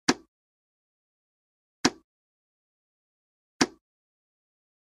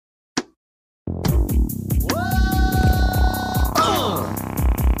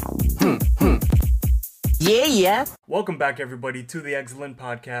Yeah. Welcome back, everybody, to the Excellent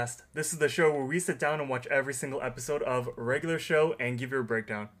Podcast. This is the show where we sit down and watch every single episode of a regular show and give you a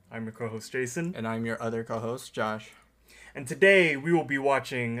breakdown. I'm your co-host, Jason. And I'm your other co-host, Josh. And today we will be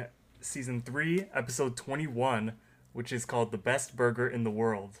watching Season 3, Episode 21, which is called The Best Burger in the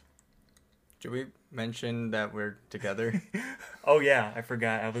World. Should we mention that we're together? Oh yeah, I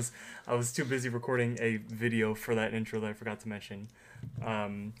forgot. I was too busy recording a video for that intro that I forgot to mention.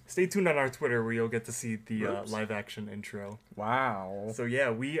 Stay tuned on our Twitter where you'll get to see the live action intro. Wow. So yeah,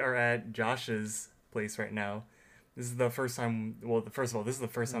 we are at Josh's place right now. This is the first time. Well, first of all, this is the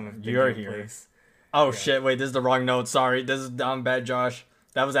first time I've been You're to your here. place. Oh Yeah. shit! Wait, this is the wrong note. Sorry, this is down bad, Josh.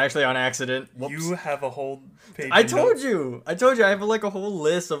 That was actually on accident. Whoops. You have a whole page. I of told notes. you. I told you. I have like a whole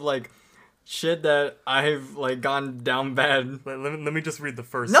list of like shit that I've like gone down bad. Let me just read the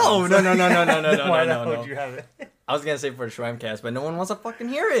first. No, one. no. Why the hell no. would you have it? I was gonna say for the Shrimecast, but no one wants to fucking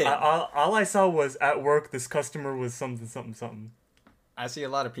hear it. All I saw was at work. This customer was something. I see a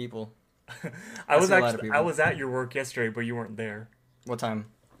lot of people. I was see a lot of actually people. I was at your work yesterday, but you weren't there. What time?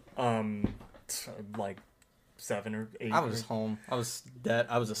 Like 7 or 8. I was home. I was dead.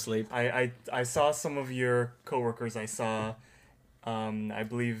 I was asleep. I saw some of your coworkers. I saw, I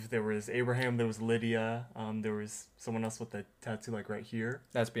believe there was Abraham, there was Lydia, there was someone else with a tattoo like right here.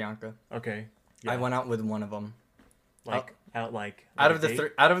 That's Bianca. Okay. I went out with one of them. Out like Out on of a the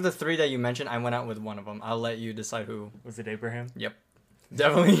date? out of the three that you mentioned, I went out with one of them. I'll let you decide who. Was it Abraham? Yep,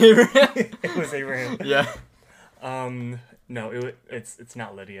 definitely Abraham. It was Abraham. Yeah. No, it's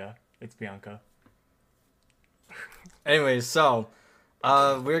not Lydia. It's Bianca. Anyways, so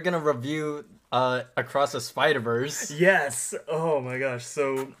we're gonna review Across the Spider-Verse. Yes. Oh my gosh.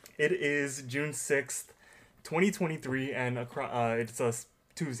 So it is June 6th, 2023, and it's a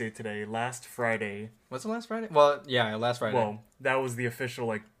Tuesday today. Last Friday. What's the last Friday? Well, yeah, last Friday. Well, that was the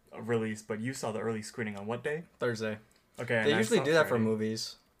official release, but you saw the early screening on what day? Thursday. Okay. and They I usually saw do that for Friday.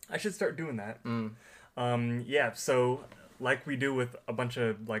 movies. I should start doing that. Mm. Yeah. So like we do with a bunch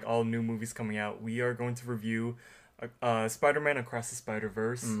of all new movies coming out, we are going to review Spider-Man Across the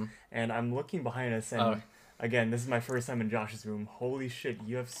Spider-Verse, and I'm looking behind us, and again, this is my first time in Josh's room. Holy shit,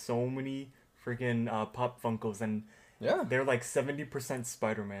 you have so many freaking Pop Funkos, and Yeah. they're like 70%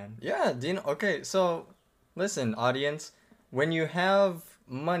 Spider-Man. Yeah. Do you know? Okay, so listen, audience. When you have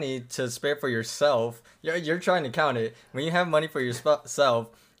money to spare for yourself, you're trying to count it. When you have money for yourself,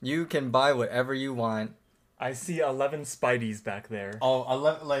 you can buy whatever you want. I see 11 Spideys back there. Oh, I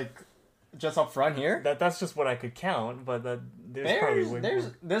love just up front here. That's just what I could count, but there's probably way There's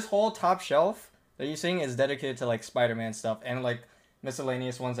more. this whole top shelf that you're seeing is dedicated to Spider-Man stuff and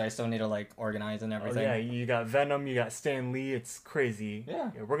miscellaneous ones that I still need to organize and Oh, everything. yeah, you got Venom, you got Stan Lee. It's crazy.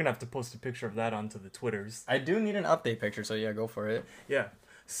 Yeah. We're gonna have to post a picture of that onto the Twitters. I do need an update picture, so yeah, go for it. Yeah.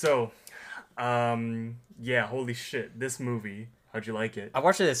 So, yeah, holy shit, this movie. How'd you like it? I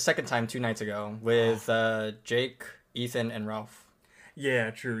watched it a second time 2 nights ago with Jake, Ethan, and Ralph.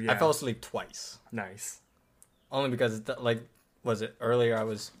 Yeah, true. Yeah. I fell asleep twice. Nice. Only because was it earlier I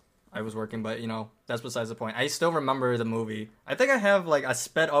was working, but that's besides the point. I still remember the movie. I think I have a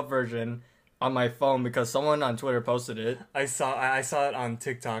sped up version on my phone because someone on Twitter posted it. I saw it on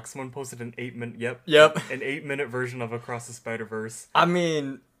TikTok. Someone posted an 8-minute. Yep. An 8-minute version of Across the Spider-Verse. I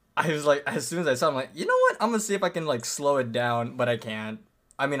mean, I was as soon as I saw it, I'm like, you know what? I'm gonna see if I can slow it down, but I can't.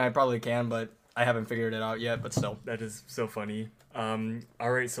 I mean, I probably can, but I haven't figured it out yet, but still. That is so funny.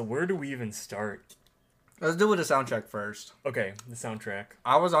 Alright, so where do we even start? Let's do with the soundtrack first. Okay, the soundtrack.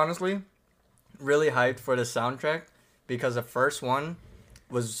 I was honestly really hyped for the soundtrack because the first one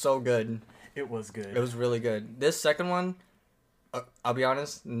was so good. It was good. It was really good. This second one, I'll be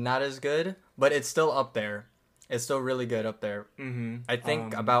honest, not as good, but it's still up there. It's still really good up there. Mm-hmm. I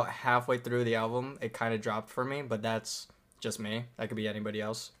think about halfway through the album, it kind of dropped for me, but that's just me. That could be anybody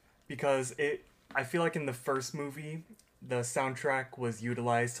else. Because I feel like in the first movie, the soundtrack was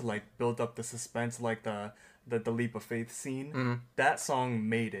utilized to build up the suspense, the leap of faith scene. Mm-hmm. That song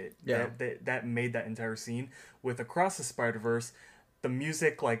made it. Yeah. That made that entire scene. With Across the Spider-Verse, the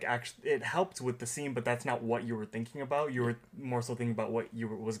music actually it helped with the scene, but that's not what you were thinking about. You were more so thinking about what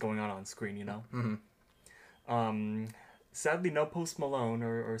was going on screen. Mm-hmm. Sadly, no Post Malone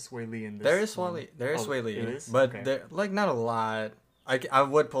or Sway Lee in this. There is Sway Lee. There is Oh, Sway Lee. it is? But Okay. there not a lot. I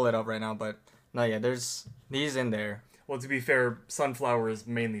would pull it up right now, but no, yeah, he's in there. Well, to be fair, Sunflower is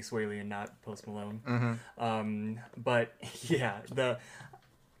mainly Sway Lee and not Post Malone. Mm-hmm. But yeah,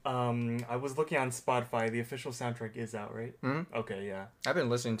 I was looking on Spotify. The official soundtrack is out, right? Mm-hmm. Okay, yeah. I've been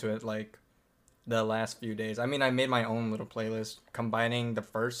listening to it the last few days. I mean, I made my own little playlist combining the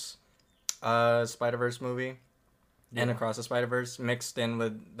first Spider-Verse movie and Yeah. Across the Spider-Verse mixed in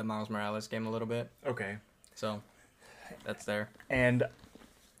with the Miles Morales game a little bit. Okay. So that's there. And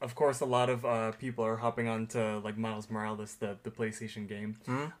of course, a lot of people are hopping on to like Miles Morales, the PlayStation game.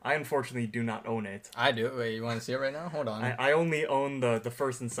 Hmm? I unfortunately do not own it. I do. Wait, you want to see it right now? Hold on. I only own the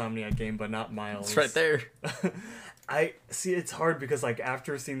first Insomniac game, but not Miles. It's right there. I see. It's hard because like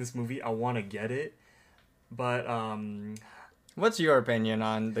after seeing this movie, I want to get it, but What's your opinion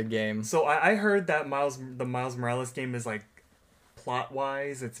on the game? So I heard that the Miles Morales game is like plot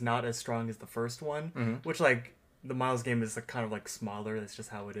wise, it's not as strong as the first one, which like the Miles game is like, kind of like smaller. That's just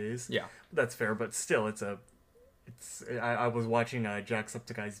how it is. Yeah, that's fair, but still, I was watching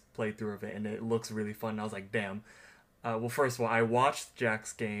Jacksepticeye's playthrough of it, and it looks really fun. And I was like, damn. Well, first of all, I watched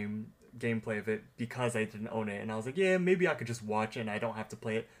Jack's gameplay of it because I didn't own it, and I was like, yeah, maybe I could just watch it and I don't have to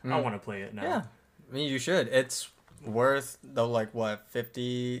play it. I want to play it now. Yeah, I mean, you should. It's worth the like what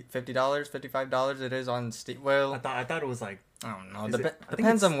 $50 $55 it is on Steam. Well, I thought it was like, I don't know.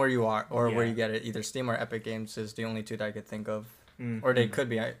 Depends on where you are or where you get it. Either Steam or Epic Games is the only two that I could think of, or they could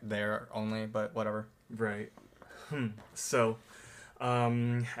be there only, but whatever. Right. So,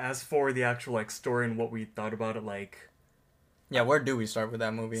 as for the actual like story and what we thought about it, like, yeah, where do we start with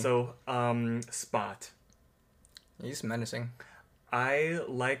that movie? So, Spot. He's menacing. I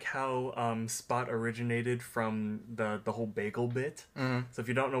like how Spot originated from the whole bagel bit. So if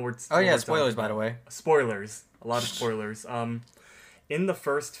you don't know where, spoilers by the way. Spoilers, a lot of spoilers. In the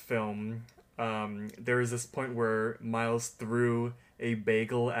first film, there is this point where Miles threw a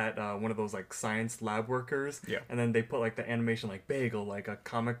bagel at one of those like science lab workers, and then they put like the animation like bagel, like a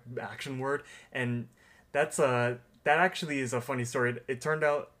comic action word, and that actually is a funny story. It turned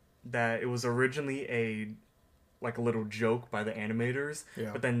out that it was originally a little joke by the animators,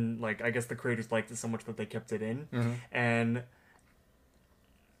 but then like I guess the creators liked it so much that they kept it in, and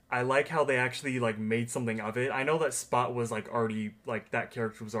I like how they actually like made something of it. I know that Spot was like already like that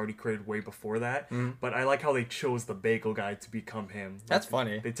character was already created way before that, but I like how they chose the bagel guy to become him. That's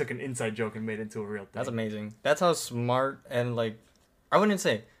funny. They took an inside joke and made it into a real thing. That's amazing. That's how smart and like I wouldn't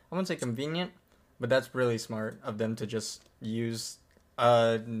say convenient, but that's really smart of them to just use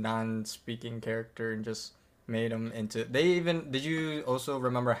a non-speaking character and just made him into. Did you also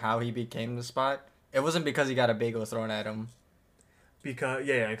remember how he became the Spot? It wasn't because he got a bagel thrown at him. Because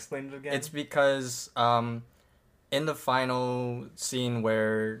explain it again. It's because in the final scene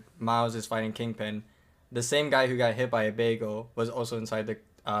where Miles is fighting Kingpin, the same guy who got hit by a bagel was also inside the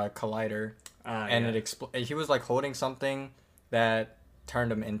collider, and he was like holding something that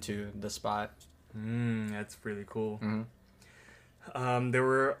turned him into the Spot. That's really cool. There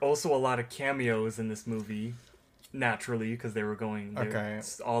were also a lot of cameos in this movie, naturally, because they were going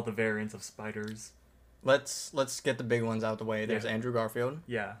all the variants of spiders. Let's get the big ones out the way. There's Andrew Garfield.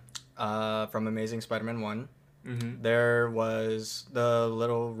 Yeah. From Amazing Spider-Man 1. There was the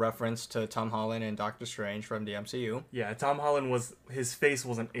little reference to Tom Holland and Doctor Strange from the MCU. Yeah, Tom Holland his face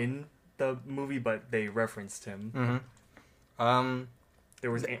wasn't in the movie, but they referenced him.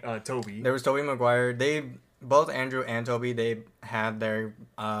 There was Tobey. There was Tobey Maguire. Both Andrew and Tobey, they had their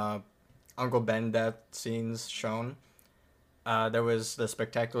Uncle Ben death scenes shown. There was the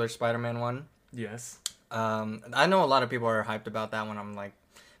Spectacular Spider-Man one. Yes. I know a lot of people are hyped about that one. I'm like,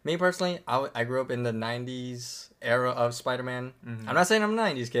 me personally, I grew up in the 90s era of Spider-Man. I'm not saying I'm a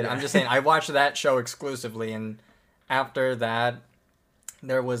 90s kid. I'm just saying I watched that show exclusively. And after that,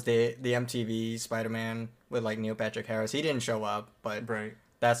 there was the MTV Spider-Man with like Neil Patrick Harris. He didn't show up, but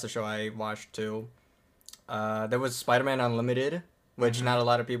that's the show I watched too. There was Spider-Man Unlimited, which not a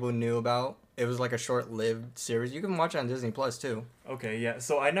lot of people knew about. It was like a short-lived series. You can watch it on Disney Plus too. Okay, yeah.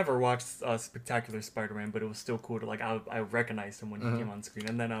 So I never watched Spectacular Spider-Man, but it was still cool to like. I recognized him when he came on screen.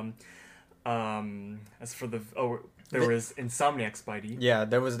 And then as for there was Insomniac Spidey. Yeah,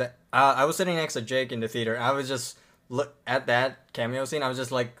 there was that. I was sitting next to Jake in the theater. I was just look at that cameo scene. I was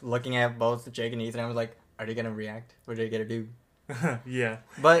just like looking at both Jake and Ethan. I was like, are they gonna react? What are they gonna do? Yeah.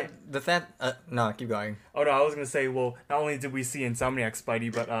 But no, keep going. Oh no, I was gonna say, well, not only did we see Insomniac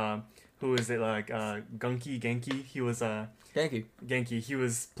Spidey, but who is it, like Genki? He was Genki. He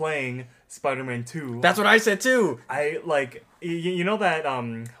was playing Spider-Man 2. That's what I said too. I like you know that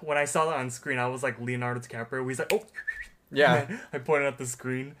when I saw that on screen, I was like Leonardo DiCaprio. He's like, oh yeah. I pointed at the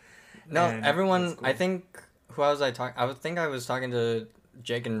screen. No, everyone. Cool. I think who was I talking? I was talking to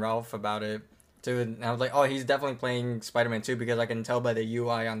Jake and Ralph about it. And I was like, oh, he's definitely playing Spider-Man 2 because I can tell by the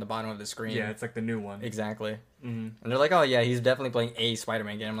UI on the bottom of the screen. Yeah, it's like the new one. Exactly. And they're like, oh, yeah, he's definitely playing a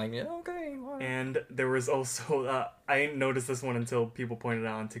Spider-Man game. I'm like, yeah, okay. Wow. And there was also, I didn't notice this one until people pointed it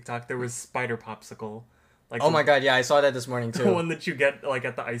out on TikTok. There was Spider Popsicle. Like my god, yeah, I saw that this morning too. The one that you get like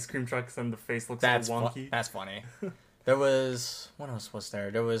at the ice cream trucks and the face looks so wonky. That's funny. There was, what else was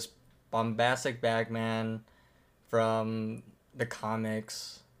there? There was Bombastic Bagman from the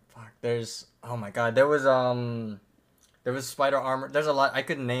comics. Fuck, there's oh my god, there was Spider Armor. There's a lot. I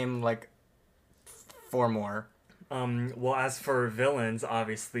could name like 4 more. Well, as for villains,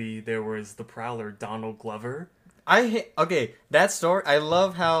 obviously there was the Prowler, Donald Glover. Okay, that story. I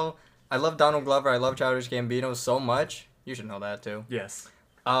love Donald Glover. I love Childish Gambino so much. You should know that too. Yes.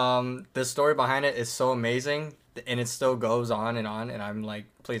 The story behind it is so amazing, and it still goes on, and I'm like,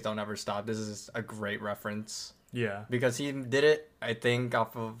 please don't ever stop. This is a great reference. Yeah. Because he did it, I think,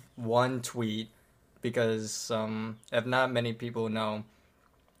 off of one tweet. Because if not many people know,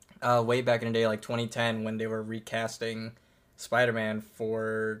 way back in the day, like 2010, when they were recasting Spider-Man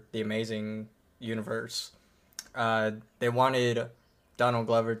for the Amazing Universe, they wanted Donald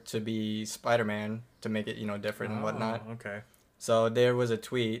Glover to be Spider-Man to make it, different and whatnot. Okay. So there was a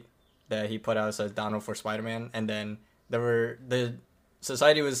tweet that he put out that says Donald for Spider-Man, and then the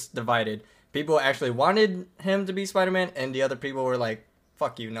society was divided. People actually wanted him to be Spider-Man, and the other people were like,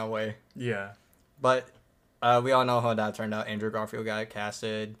 "Fuck you, no way." Yeah. But we all know how that turned out. Andrew Garfield got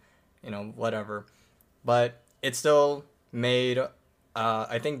casted, whatever. But it still made,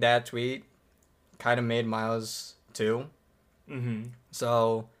 I think that tweet kind of made Miles too. Mm-hmm.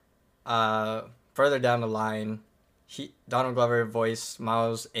 So further down the line, Donald Glover voiced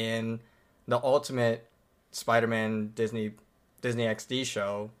Miles in the Ultimate Spider-Man Disney XD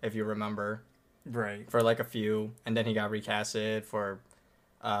show, if you remember. Right. For like a few, and then he got recasted for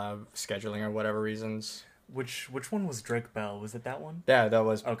scheduling or whatever reasons. Which one was Drake Bell? Was it that one? Yeah, that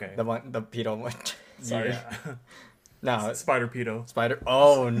was okay. The one, the pedo one. Sorry. Yeah. No, Spider Pedo.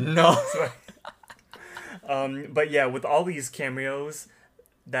 Oh no. But yeah, with all these cameos,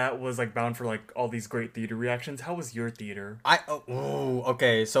 that was like bound for like all these great theater reactions. How was your theater?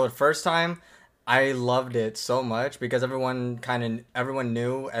 Okay. So the first time, I loved it so much because everyone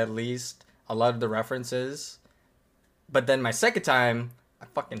knew at least a lot of the references. But then my second time, I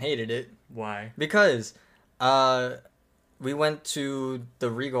fucking hated it. Why? Because we went to the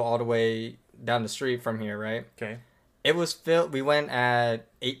Regal all the way down the street from here, right? Okay. It was filled. We went at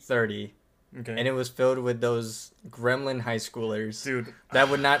 8:30. Okay. And it was filled with those gremlin high schoolers. Dude. That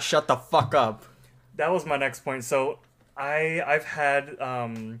would not shut the fuck up. That was my next point. So I've had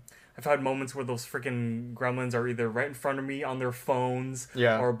moments where those freaking gremlins are either right in front of me on their phones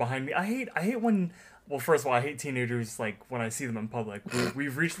or behind me. I hate when, well, first of all, I hate teenagers, like, when I see them in public.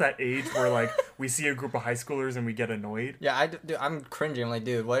 We've reached that age where, like, we see a group of high schoolers and we get annoyed. Yeah, I'm cringing. I'm like,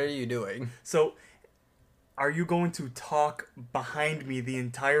 dude, what are you doing? So, are you going to talk behind me the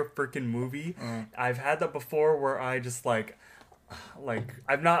entire freaking movie? I've had that before where I just, like,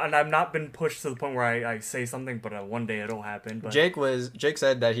 I've not been pushed to the point where I say something, but one day it'll happen. But Jake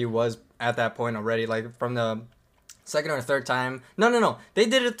said that he was at that point already, like, from the second or third time. No. They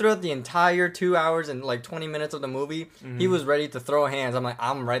did it throughout the entire 2 hours and like 20 minutes of the movie. Mm-hmm. He was ready to throw hands. I'm like,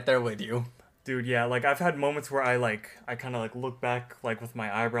 I'm right there with you. Dude, yeah, like I've had moments where I kind of like look back like with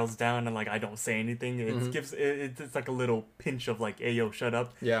my eyebrows down and like I don't say anything. It's like a little pinch of like, hey, yo, shut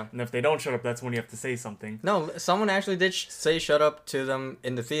up. Yeah. And if they don't shut up, that's when you have to say something. No, someone actually did say shut up to them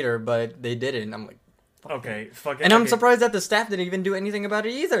in the theater, but they didn't. I'm like, okay, fuck it. And I'm surprised that the staff didn't even do anything about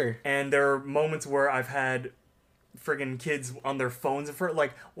it either. And there are moments where I've had friggin' kids on their phones and for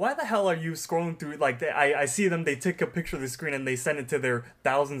like, why the hell are you scrolling through, like, I see them, they take a picture of the screen and they send it to their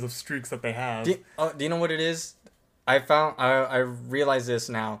thousands of streaks that they have. Do you know what it is? I realize this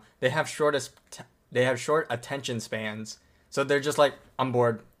now. They have short attention spans, so they're just like, I'm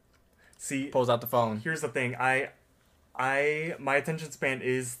bored. See, pulls out the phone. Here's the thing, my attention span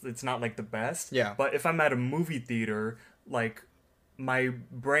it's not like the best. Yeah. But if I'm at a movie theater, like, my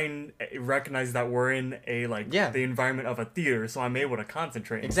brain recognizes that we're in the environment of a theater, so I'm able to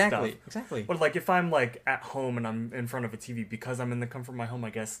concentrate and stuff. Exactly. But like if I'm like at home and I'm in front of a TV, because I'm in the comfort of my home, I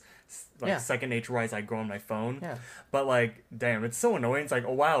guess second nature wise I go on my phone. Yeah. But like, damn, it's so annoying. It's like,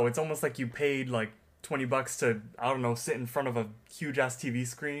 oh wow, it's almost like you paid like $20 to, I don't know, sit in front of a huge ass TV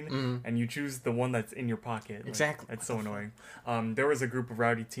screen and you choose the one that's in your pocket. Like, exactly. It's so annoying. There was a group of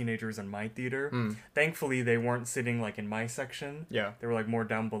rowdy teenagers in my theater. Thankfully, they weren't sitting like in my section. Yeah. They were like more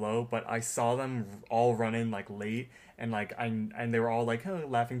down below, but I saw them all run in like late and like and they were all like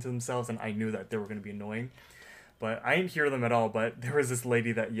laughing to themselves, and I knew that they were going to be annoying. But I didn't hear them at all, but there was this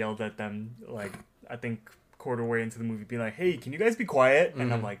lady that yelled at them like, I think quarter way into the movie, being like, "Hey, can you guys be quiet?"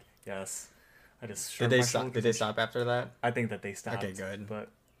 And I'm like, "Yes." I just Did they stop? Did they stop after that? I think that they stopped. Okay, good. But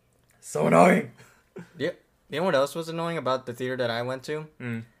so annoying. Yeah. You know what else was annoying about the theater that I went to?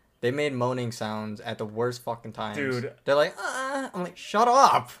 They made moaning sounds at the worst fucking times. Dude. They're like, I'm like, shut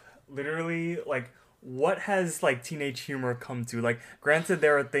up. Literally, like, what has like teenage humor come to? Like, granted,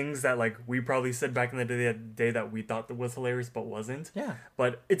 there are things that like we probably said back in the day that we thought that was hilarious but wasn't. Yeah.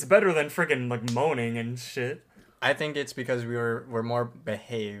 But it's better than freaking like moaning and shit. I think it's because we're more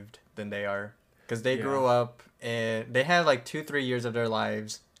behaved than they are. Because they grew up and they had like 2-3 years of their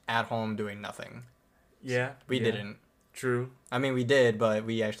lives at home doing nothing. Yeah. We didn't. True. I mean, we did, but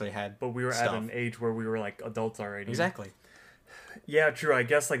we actually had. But we were stuff. at an age where we were like adults already. Exactly. Yeah, true. I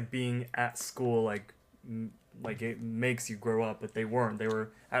guess like being at school, like it makes you grow up, but they weren't. They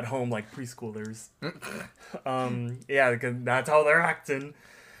were at home like preschoolers. Yeah, because that's how they're acting.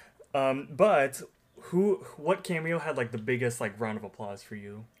 But what cameo had like the biggest like round of applause for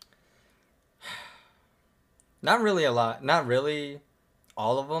you? Not really a lot. Not really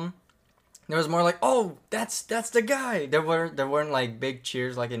all of them. There was more like, oh, that's the guy. There weren't like big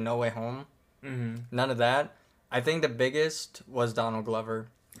cheers like in No Way Home. Mm-hmm. None of that. I think the biggest was Donald Glover.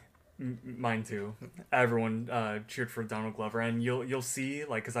 Mine too. Everyone cheered for Donald Glover, and you'll see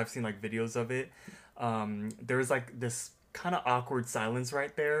like because I've seen like videos of it. There's like this kind of awkward silence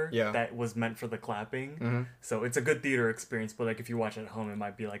right there that was meant for the clapping. Mm-hmm. So it's a good theater experience, but like if you watch it at home, it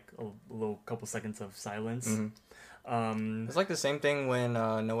might be like a little couple seconds of silence. Mm-hmm. It's like the same thing when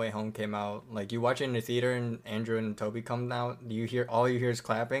No Way Home came out. Like you watch it in the theater and Andrew and Toby come out, you hear is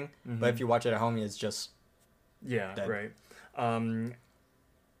clapping. Mm-hmm. But if you watch it at home, it's just dead. Right.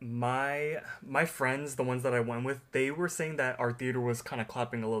 My friends, the ones that I went with, they were saying that our theater was kind of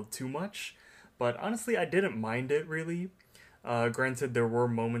clapping a little too much, but honestly, I didn't mind it really. Granted, there were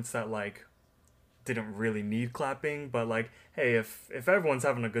moments that like didn't really need clapping, but like, hey, if everyone's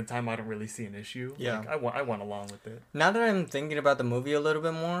having a good time, I don't really see an issue. Yeah, like, I went along with it. Now that I'm thinking about the movie a little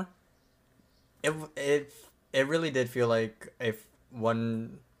bit more, it really did feel like if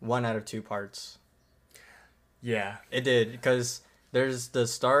one out of 2 parts. Yeah, it did, because there's the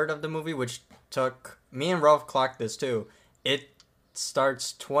start of the movie, which took me and Ralph clocked this too. It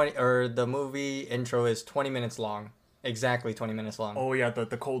starts the movie intro is 20 minutes long. Exactly 20 minutes long. Oh yeah,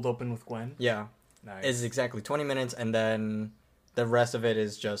 the cold open with Gwen. Yeah. Nice. It's exactly 20 minutes, and then the rest of it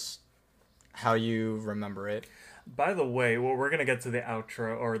is just how you remember it. By the way, well, we're gonna get to the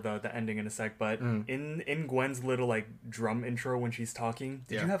outro or the ending in a sec, but in Gwen's little like drum intro when she's talking,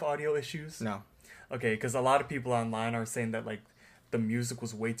 did you have audio issues? No. Okay, because a lot of people online are saying that like the music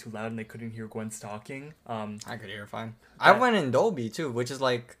was way too loud and they couldn't hear Gwen's talking. I could hear it fine. I went in Dolby too, which is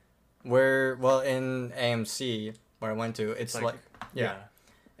like in AMC where I went to, it's like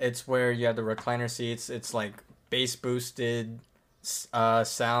it's where you have the recliner seats. It's like bass boosted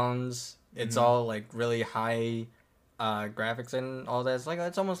sounds. It's all like really high graphics and all that.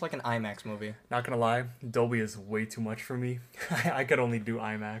 It's almost like an IMAX movie. Not gonna lie, Dolby is way too much for me. I could only do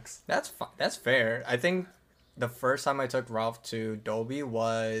IMAX. That's fair. I think the first time I took Ralph to Dolby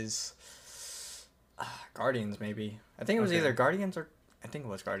was Guardians, maybe. I think it was either Guardians or I think it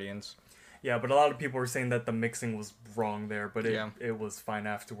was Guardians. Yeah, but a lot of people were saying that the mixing was wrong there, but it was fine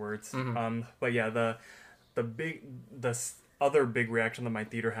afterwards. Mm-hmm. But yeah, the other big reaction that my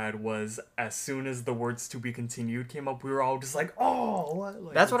theater had was as soon as the words "to be continued" came up, we were all just like, "Oh!" What?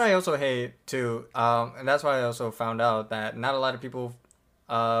 Like, that's what I also hate too, and that's why I also found out that not a lot of people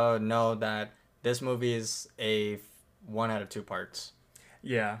know that this movie is a 1 out of 2 parts.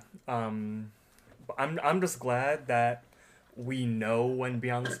 Yeah, I'm just glad that we know when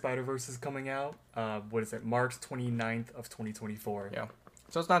Beyond the Spider-Verse is coming out. What is it? March 29th of 2024. Yeah,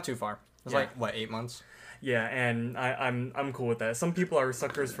 so it's not too far. It's like what, 8 months? Yeah, and I'm cool with that. Some people are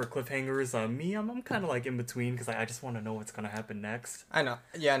suckers for cliffhangers. Me, I'm kind of like in between because I just want to know what's gonna happen next. I know.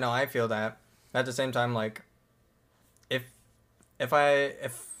 Yeah, no, I feel that. At the same time, like, if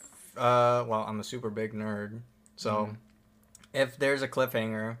I'm a super big nerd, so if there's a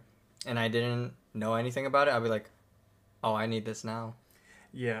cliffhanger and I didn't know anything about it, I'd be like, oh, I need this now.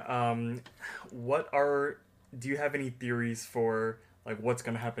 Yeah. Do you have any theories for like what's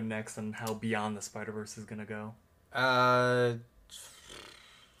gonna happen next and how Beyond the Spider-Verse is gonna go? Because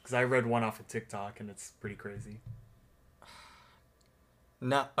I read one off of TikTok and it's pretty crazy.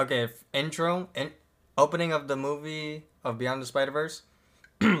 No, okay. Opening of the movie of Beyond the Spider-Verse.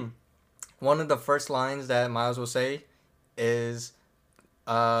 One of the first lines that Miles will say is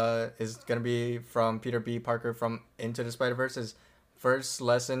gonna be from Peter B. Parker from Into the Spider-Verse. Is first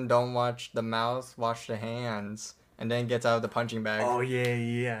lesson: don't watch the mouth, watch the hands. And then gets out of the punching bag. Oh,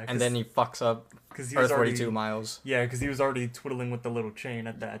 yeah. And then he fucks up Earth 42 Miles. Yeah, because he was already twiddling with the little chain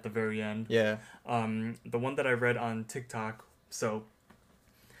at the very end. Yeah. The one that I read on TikTok, so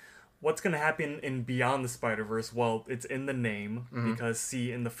what's going to happen in Beyond the Spider-Verse? Well, it's in the name because,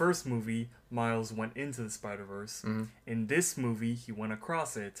 see, in the first movie, Miles went into the Spider-Verse. In this movie, he went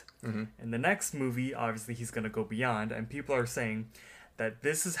across it. In the next movie, obviously, he's going to go beyond, and people are saying that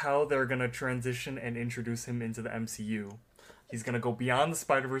this is how they're going to transition and introduce him into the MCU. He's going to go beyond the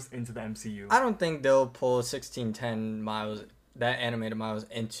Spider-Verse into the MCU. I don't think they'll pull 1610 Miles, that animated Miles,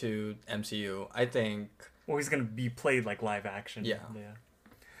 into MCU. I think... Well, he's going to be played like live action. Yeah.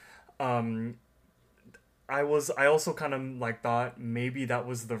 I also kind of like thought maybe that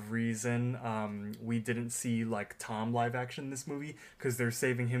was the reason we didn't see like Tom live action in this movie, because they're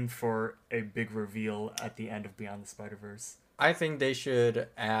saving him for a big reveal at the end of Beyond the Spider-Verse. I think they should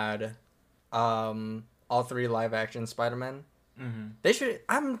add all 3 live action Spider-Man. They should.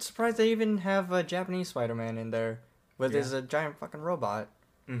 I'm surprised they even have a Japanese Spider-Man in there with his giant fucking robot.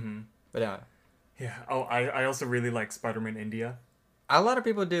 But yeah. Yeah. Oh, I also really like Spider-Man India. A lot of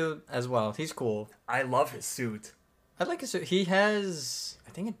people do as well. He's cool. I love his suit. I like his suit. He has,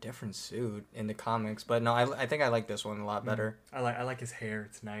 I think, a different suit in the comics, but no, I think I like this one a lot better. I like his hair.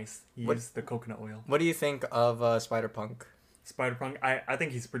 It's nice. He used the coconut oil. What do you think of Spider-Punk? Spider-Punk, I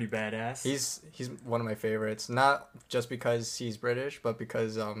think he's pretty badass. He's one of my favorites. Not just because he's British, but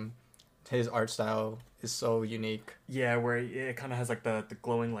because his art style is so unique. Yeah, where it kind of has like the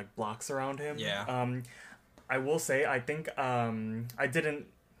glowing like blocks around him. Yeah. I will say I think I didn't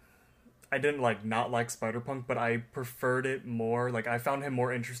like not like Spider-Punk, but I preferred it more. Like I found him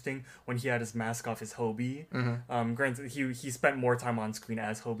more interesting when he had his mask off as Hobie. Granted, he spent more time on screen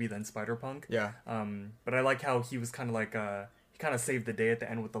as Hobie than Spider-Punk. Yeah. But I like how he was kind of like he kind of saved the day at the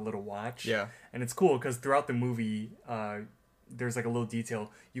end with the little watch. Yeah. And it's cool because throughout the movie, there's like a little detail.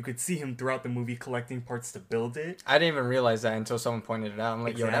 You could see him throughout the movie collecting parts to build it. I didn't even realize that until someone pointed it out. I'm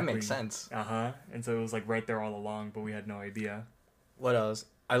like, yo, that makes sense. And so it was like right there all along, but we had no idea. What else?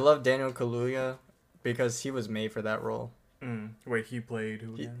 I love Daniel Kaluuya because he was made for that role. Wait, he played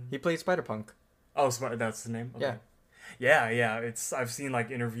who again? He played Spider-Punk. Oh, that's his name? Okay. Yeah. I've seen like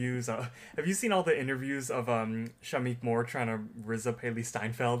interviews. Have you seen all the interviews of Shamik Moore trying to rizz up Haley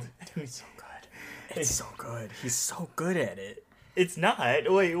Steinfeld? He's so good. It's so good. He's so good at it. It's not.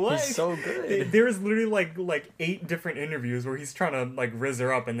 Wait, what? He's so good. There's literally like 8 different interviews where he's trying to like rizz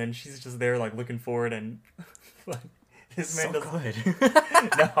her up, and then she's just there like looking forward and like this man so good.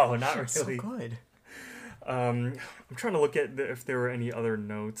 No, not really. So good. I'm trying to look at if there were any other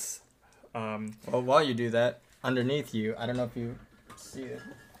notes. Well, while you do that, underneath you, I don't know if you see it.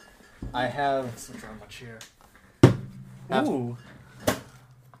 I have. Switch around my chair. Ooh.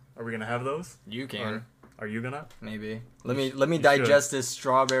 Are we gonna have those? You can. Or are you gonna? Maybe. Let me digest this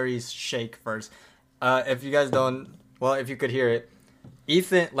strawberry shake first. If you guys don't, well, if you could hear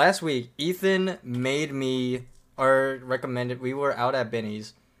it, last week, Ethan made me or recommended. We were out at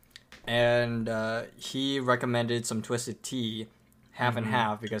Benny's, and he recommended some twisted tea, half and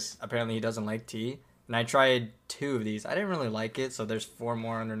half, because apparently he doesn't like tea. And I tried 2 of these. I didn't really like it, so there's 4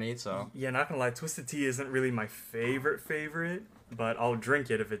 more underneath. So yeah, not gonna lie, twisted tea isn't really my favorite. But I'll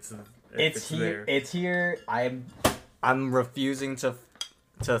drink it if it's here. there. It's here. I'm refusing to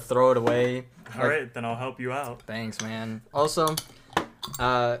throw it away. All right, then I'll help you out. Thanks, man. Also,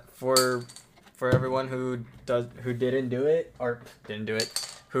 for everyone who didn't do it,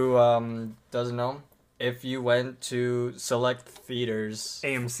 who doesn't know, if you went to select theaters,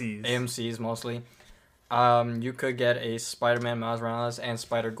 AMC's mostly, you could get a Spider-Man Miles Morales and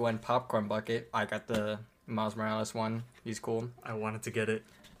Spider-Gwen popcorn bucket. I got the Miles Morales one. He's cool. I wanted to get it.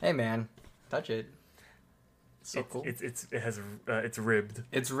 Hey man, touch it. It's so cool. It's ribbed.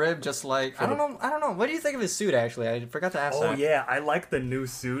 It's ribbed, just like I don't know. What do you think of his suit? Actually, I forgot to ask that. Oh yeah, I like the new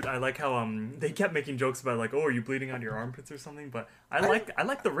suit. I like how they kept making jokes about like, oh, are you bleeding on your armpits or something? But I like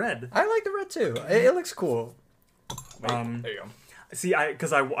the red. I like the red too. It looks cool. Wait, there you go. See,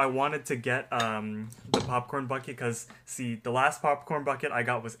 because I wanted to get the popcorn bucket because see the last popcorn bucket I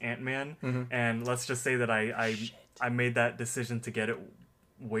got was Ant-Man, and let's just say that I made that decision to get it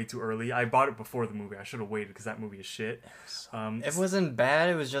way too early. I bought it before the movie. I should have waited because that movie is shit. It wasn't bad.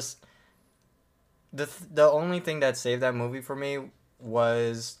 It was just the only thing that saved that movie for me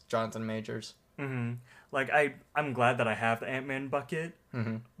was Jonathan Majors. Like I'm glad that I have the Ant-Man bucket,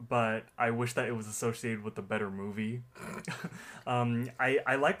 but I wish that it was associated with a better movie.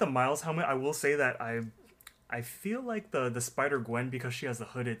 I like the Miles helmet. I will say that I feel like the Spider-Gwen, because she has the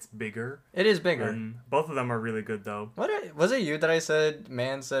hood, it's bigger. It is bigger. Both of them are really good though. Was it you that I said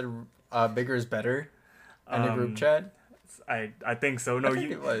bigger is better in the group chat? I think so. No, I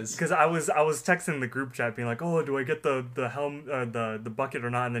think it was. Because I was texting the group chat being like, oh, do I get the helm the bucket or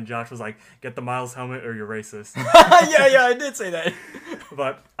not? And then Josh was like, get the Miles helmet or you're racist. yeah, I did say that.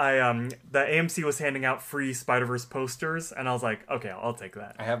 But the AMC was handing out free Spider-Verse posters, and I was like, okay, I'll take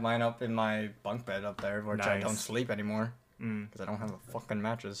that. I have mine up in my bunk bed up there, which I don't sleep anymore because I don't have a fucking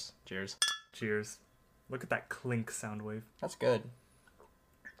mattress. Cheers. Cheers. Look at that clink sound wave. That's good.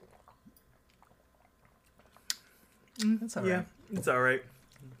 That's alright. Yeah, it's alright.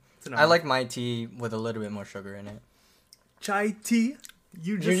 I like my tea with a little bit more sugar in it. Chai tea?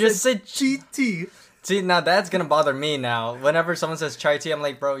 You just said chai tea. See, now that's gonna bother me now. Whenever someone says chai tea, I'm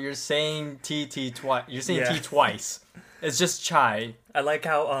like, bro, you're saying tea twice. You're saying tea twice. It's just chai. I like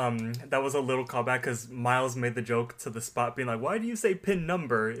how that was a little callback because Miles made the joke to the spot being like, why do you say pin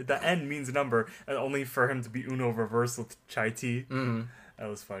number? The N means number, and only for him to be Uno reverse with chai tea. Mm-hmm. That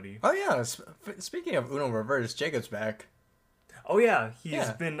was funny. Oh yeah, speaking of Uno reverse, Jacob's back. Oh yeah, he's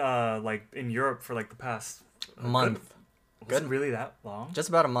been like in Europe for like the past month. Was it really that long? Just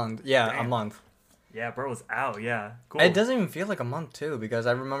about a month. Yeah, Damn. a month. Yeah, bro was out. Yeah, cool. It doesn't even feel like a month too, because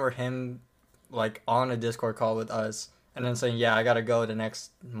I remember him like on a Discord call with us, and then saying, "Yeah, I gotta go the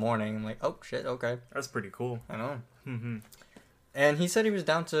next morning." I'm like, "Oh shit, okay." That's pretty cool. I know. Mm-hmm. And he said he was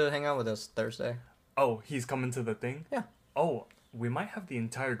down to hang out with us Thursday. Oh, he's coming to the thing? Yeah. Oh, we might have the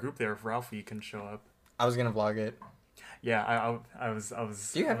entire group there if Ralphie can show up. I was gonna vlog it. Yeah, I was.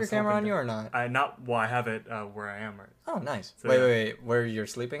 Do you have your camera on you or not? I have it where I am right. Oh, nice. So, wait. Where you're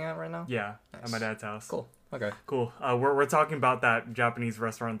sleeping at right now? Yeah, nice. At my dad's house. Cool. Okay. Cool. We're talking about that Japanese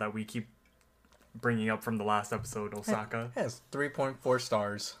restaurant that we keep bringing up from the last episode, Osaka. It has 3.4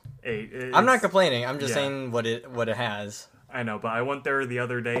 stars. Hey, I'm not complaining. I'm just saying what it has. I know, but I went there the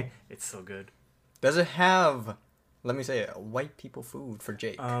other day. It's so good. Does it have? Let me say it, white people food for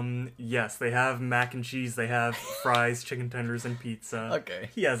Jake. Yes, they have mac and cheese, they have fries, chicken tenders, and pizza. Okay.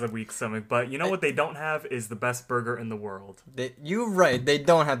 He has a weak stomach, but you know what they don't have is the best burger in the world. You're right, they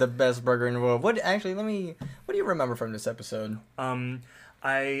don't have the best burger in the world. What do you remember from this episode?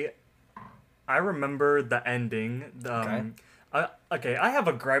 I remember the ending. Okay, I have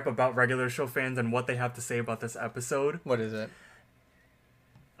a gripe about regular show fans and what they have to say about this episode. What is it?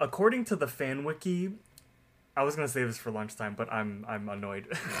 According to the fan wiki, I was gonna save this for lunchtime, but I'm annoyed.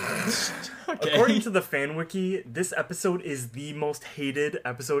 Okay. According to the fan wiki, this episode is the most hated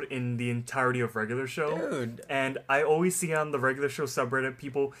episode in the entirety of regular show. Dude. And I always see on the regular show subreddit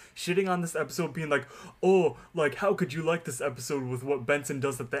people shitting on this episode, being like, "Oh, like how could you like this episode with what Benson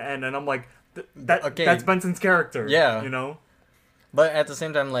does at the end?" And I'm like, that's Benson's character. Yeah, you know. But at the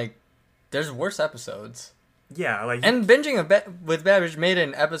same time, like, there's worse episodes. Yeah, like and binging with Babbage made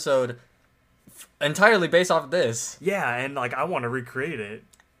an episode entirely based off of this. Yeah, and like I want to recreate it,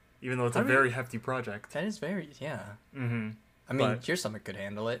 even though it's a very hefty project. That is very Mm-hmm. I mean, your stomach could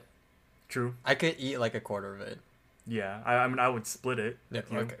handle it. True. I could eat like a quarter of it. Yeah, I mean I would split it. Yeah.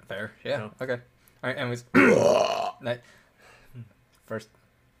 Okay. Fair. Yeah. So. Okay. All right. Anyways, first,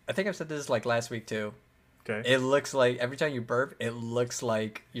 I think I've said this like last week too. Okay. It looks like every time you burp, it looks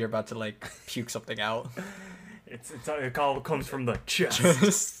like you're about to like puke something out. It all comes from the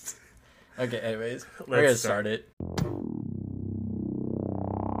chest. Okay, anyways, we're gonna start it.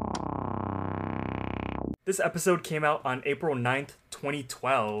 This episode came out on April 9th,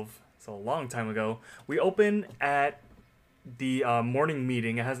 2012, so a long time ago. We open at the morning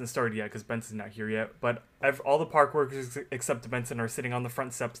meeting. It hasn't started yet because Benson's not here yet, but all the park workers except Benson are sitting on the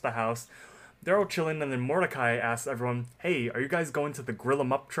front steps of the house. They're all chilling, and then Mordecai asks everyone, "Hey, are you guys going to the Grill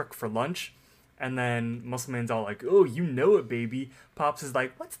 'em Up truck for lunch?" And then Muscleman's all like, "Oh, you know it, baby." Pops is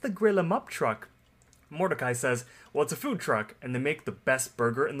like, "What's the Grill 'em Up truck?" Mordecai says, "Well, it's a food truck, and they make the best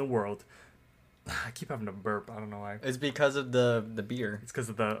burger in the world." I keep having to burp. I don't know why. It's because of the beer. It's because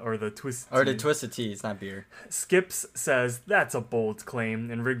of the twisted tea. Or the twisted tea. It's not beer. Skips says, "That's a bold claim."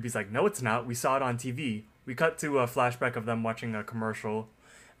 And Rigby's like, "No, it's not. We saw it on TV." We cut to a flashback of them watching a commercial.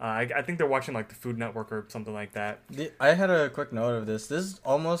 I think they're watching like the Food Network or something like that. I had a quick note of this. This is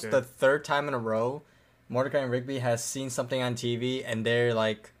almost the third time in a row Mordecai and Rigby has seen something on TV and they're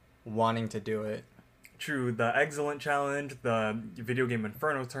like wanting to do it. True, the Excellent Challenge, the Video Game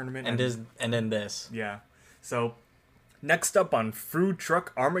Inferno Tournament, and then this. Yeah. So, next up on Food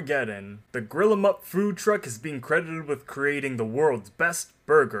Truck Armageddon, the Grill 'em Up food truck is being credited with creating the world's best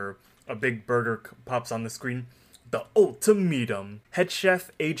burger. A big burger pops on the screen. The ultimatum. Head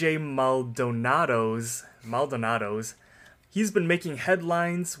chef AJ Maldonado's, he's been making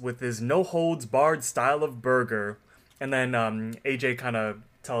headlines with his no-holds-barred style of burger. And then AJ kind of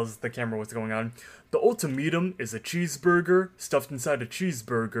tells the camera what's going on. The ultimatum is a cheeseburger stuffed inside a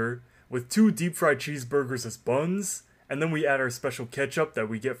cheeseburger with 2 deep-fried cheeseburgers as buns And then we add our special ketchup that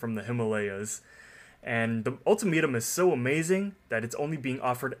we get from the Himalayas. And the ultimatum is so amazing that it's only being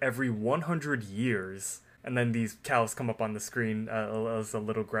offered every 100 years. And then these cows come up on the screen as a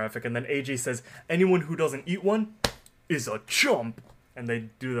little graphic. And then AJ says, anyone who doesn't eat one is a chump. And they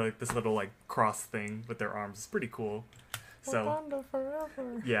do like this little like cross thing with their arms. It's pretty cool. So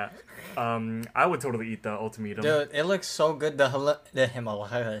yeah, I would totally eat the ultimatum. Dude, it looks so good. The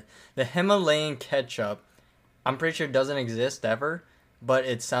Himalayan ketchup, I'm pretty sure doesn't exist ever, but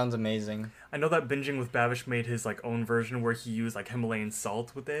it sounds amazing. I know that Binging with Babish made his like own version where he used like Himalayan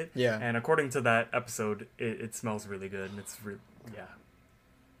salt with it. Yeah. And according to that episode, it smells really good, and it's yeah.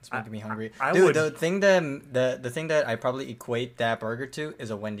 It's making me hungry. Dude, the thing that I probably equate that burger to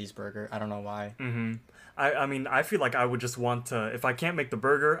is a Wendy's burger. I don't know why. Mm-hmm. I mean, I feel like I would just want to, if I can't make the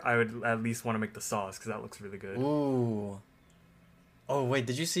burger, I would at least want to make the sauce because that looks really good. Ooh. Oh wait,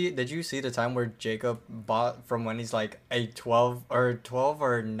 did you see the time where Jacob bought from Wendy's like a 12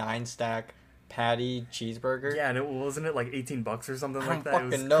 or 9 stack patty cheeseburger? Yeah, and wasn't it like $18 or something like that? I don't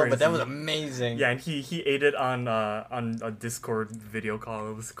fucking know, but that was amazing. Yeah, and he ate it on a Discord video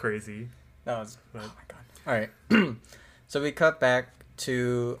call. It was crazy. Oh my god. All right. So we cut back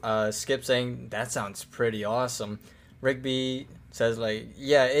to Skip saying that sounds pretty awesome. Rigby says like,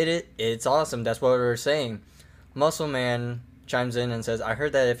 yeah, it's awesome. That's what we were saying. Muscle Man chimes in and says, I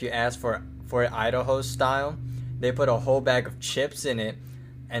heard that if you ask for it Idaho style, they put a whole bag of chips in it.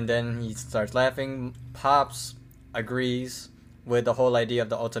 And then he starts laughing. Pops agrees with the whole idea of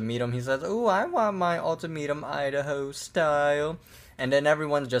the ultimatum. He says, ooh, I want my ultimatum Idaho style. And then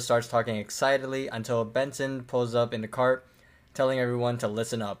everyone just starts talking excitedly until Benson pulls up in the cart, telling everyone to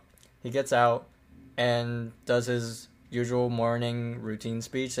listen up. He gets out and does his usual morning routine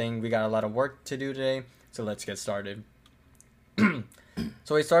speech saying, we got a lot of work to do today, so let's get started.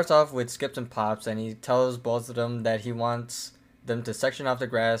 So he starts off with Skips and Pops, and he tells both of them that he wants them to section off the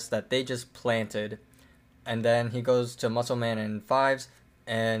grass that they just planted. And then he goes to Muscle Man and Fives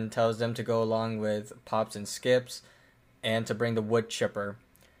and tells them to go along with Pops and Skips and to bring the wood chipper.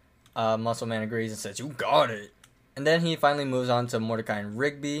 Muscle Man agrees and says, you got it. And then he finally moves on to Mordecai and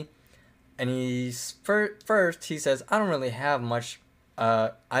Rigby. And first he says, I don't really have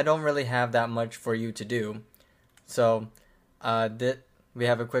that much for you to do. So we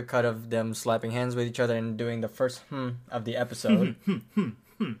have a quick cut of them slapping hands with each other and doing the first of the episode.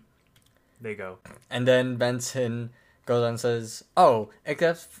 There you go. And then Benson goes on and says, oh,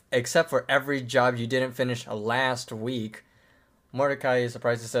 except for every job you didn't finish last week. Mordecai is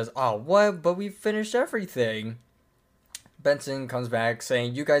surprised and says, oh, what? But we finished everything. Benson comes back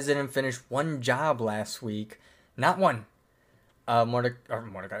saying, you guys didn't finish one job last week. Not one.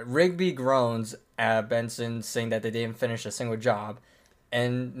 Mordecai. Rigby groans at Benson saying that they didn't finish a single job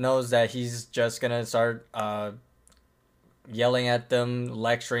and knows that he's just going to start yelling at them,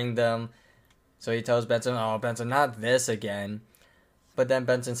 lecturing them. So he tells Benson, oh, Benson, not this again. But then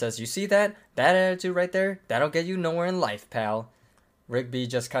Benson says, you see that? That attitude right there? That'll get you nowhere in life, pal. Rigby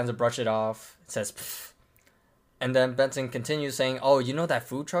just kind of brushes it off. It says, pfft. And then Benson continues saying, oh, you know that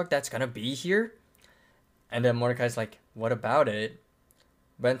food truck that's going to be here? And then Mordecai's like, what about it?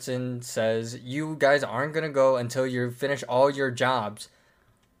 Benson says, you guys aren't going to go until you finish all your jobs.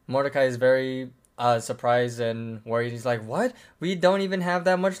 Mordecai is very surprised and worried. He's like, what? We don't even have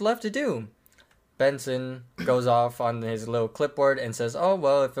that much left to do. Benson goes off on his little clipboard and says, oh,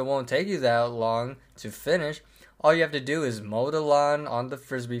 well, if it won't take you that long to finish, all you have to do is mow the lawn on the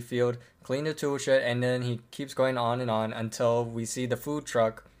frisbee field, clean the tool shed, and then he keeps going on and on until we see the food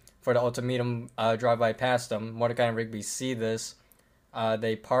truck for the ultimatum drive by past them. Mordecai and Rigby see this.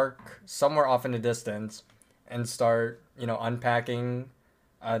 They park somewhere off in the distance and start, unpacking.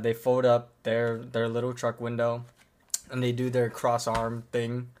 They fold up their little truck window and they do their cross arm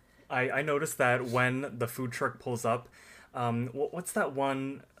thing. I noticed that when the food truck pulls up, what's that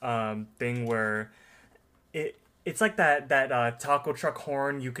one thing where it's like that taco truck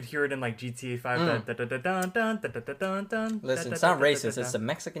horn? You could hear it in like GTA 5. Listen, it's not racist. It's the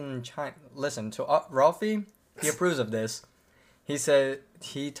Mexican China. Listen to Ralphie. He approves of this.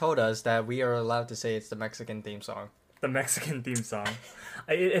 He told us that we are allowed to say it's the Mexican theme song. The Mexican theme song.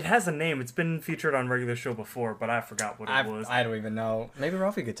 It has a name. It's been featured on regular show before, but I forgot what it was. I don't even know. Maybe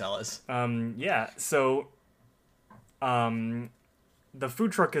Ralphie could tell us. Yeah. So, the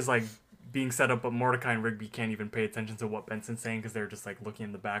food truck is like being set up, but Mordecai and Rigby can't even pay attention to what Benson's saying because they're just like looking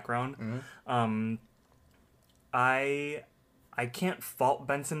in the background. Mm-hmm. I can't fault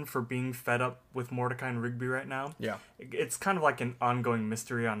Benson for being fed up with Mordecai and Rigby right now. Yeah. It's kind of like an ongoing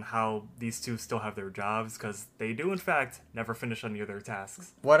mystery on how these two still have their jobs, because they do, in fact, never finish any of their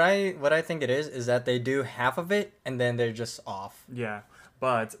tasks. What I think it is that they do half of it, and then they're just off. Yeah.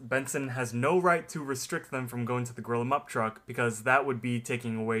 But Benson has no right to restrict them from going to the Grill 'em Up truck, because that would be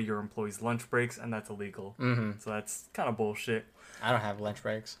taking away your employees' lunch breaks, and that's illegal. Mm-hmm. So that's kind of bullshit. I don't have lunch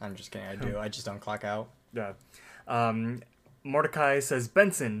breaks. I'm just kidding. I do. I just don't clock out. Yeah. Mordecai says,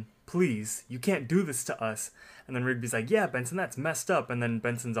 Benson, please, you can't do this to us. And then Rigby's like, yeah, Benson, that's messed up. And then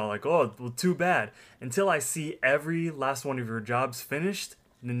Benson's all like, oh, well, too bad. Until I see every last one of your jobs finished,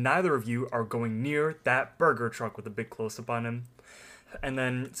 neither of you are going near that burger truck, with a big close-up on him. And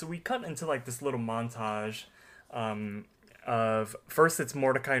then, so we cut into like this little montage of, first it's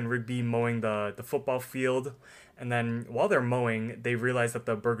Mordecai and Rigby mowing the football field. And then while they're mowing, they realize that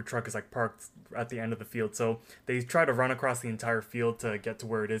the burger truck is like parked at the end of the field. So they try to run across the entire field to get to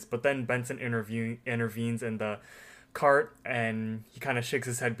where it is. But then Benson intervenes in the cart, and he kind of shakes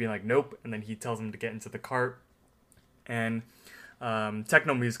his head being like, nope. And then he tells him to get into the cart. And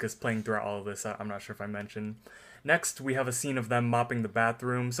techno music is playing throughout all of this. I'm not sure if I mentioned. Next, we have a scene of them mopping the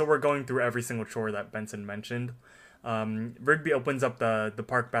bathroom. So we're going through every single chore that Benson mentioned. Rigby opens up the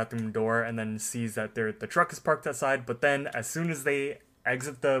park bathroom door and then sees that the truck is parked outside, but then as soon as they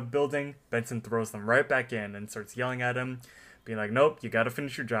exit the building, Benson throws them right back in and starts yelling at him, being like, nope, you gotta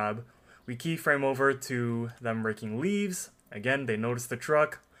finish your job. We keyframe over to them raking leaves. Again, they notice the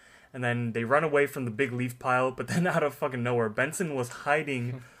truck, and then they run away from the big leaf pile, but then out of fucking nowhere, Benson was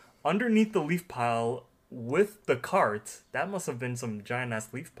hiding underneath the leaf pile with the cart. That must have been some giant-ass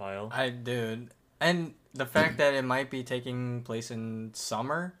leaf pile. Dude. And the fact that it might be taking place in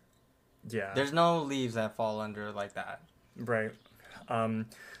summer. Yeah. There's no leaves that fall under like that. Right.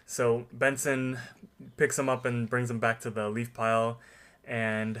 So Benson picks him up and brings him back to the leaf pile,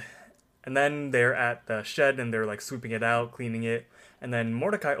 and then they're at the shed and they're like sweeping it out, cleaning it, and then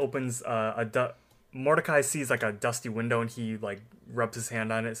Mordecai opens Mordecai sees like a dusty window, and he like rubs his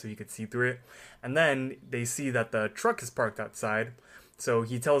hand on it so he could see through it, and then they see that the truck is parked outside. So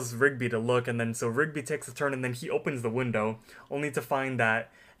he tells Rigby to look, and then so Rigby takes a turn, and then he opens the window, only to find that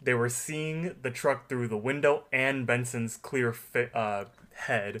they were seeing the truck through the window and Benson's clear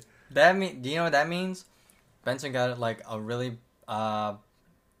head. Do you know what that means? Benson got like a really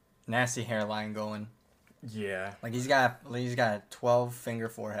nasty hairline going. Yeah. Like he's got a 12-finger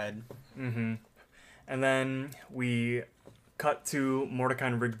forehead. Mm-hmm. And then we cut to Mordecai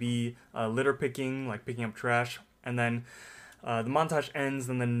and Rigby litter picking, like picking up trash, and then the montage ends,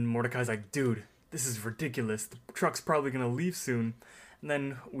 and then Mordecai's like, dude, this is ridiculous. The truck's probably going to leave soon. And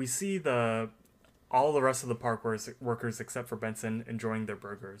then we see all the rest of the park workers, except for Benson, enjoying their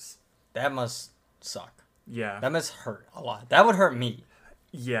burgers. That must suck. Yeah. That must hurt a lot. That would hurt me.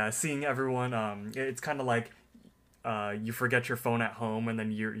 Yeah, seeing everyone, it's kind of like you forget your phone at home, and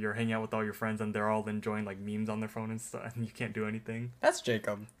then you're hanging out with all your friends, and they're all enjoying like memes on their phone and stuff, and you can't do anything. That's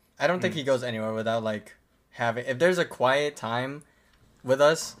Jacob. I don't think he goes anywhere without like if there's a quiet time with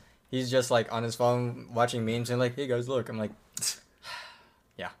us, he's just like on his phone watching memes and like, hey guys, look. I'm like,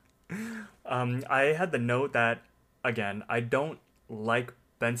 yeah. I had the note that, again, I don't like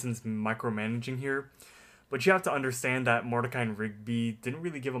Benson's micromanaging here, but you have to understand that Mordecai and Rigby didn't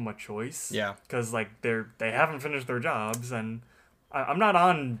really give him a choice. Yeah. Because like they haven't finished their jobs, and I'm not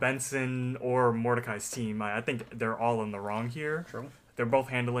on Benson or Mordecai's team. I think they're all in the wrong here. True. They're both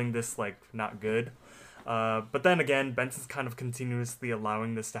handling this like not good. But then again, Benson's kind of continuously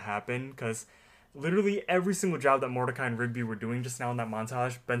allowing this to happen, because literally every single job that Mordecai and Rigby were doing just now in that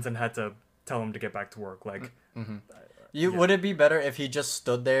montage, Benson had to tell him to get back to work. Like, Would it be better if he just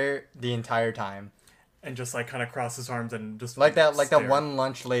stood there the entire time and just like kind of cross his arms and just like that one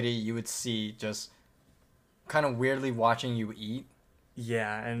lunch lady you would see just kind of weirdly watching you eat?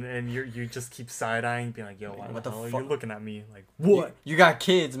 Yeah, and you just keep side-eyeing, being like, yo, what the hell are you fuck? looking at me? Like, what? You got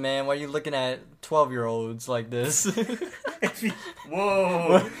kids, man. Why are you looking at 12-year-olds like this?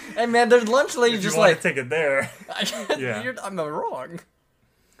 Whoa. Hey, man, there's lunch lady If just you want like... to take it there. Yeah. I'm wrong.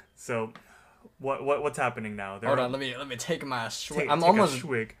 So, what's happening now? Hold on, let me take my swig.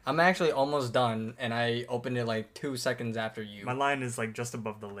 Swig. I'm actually almost done, and I opened it like 2 seconds after you. My line is like just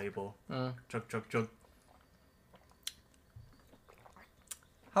above the label. Chug, chug, chug.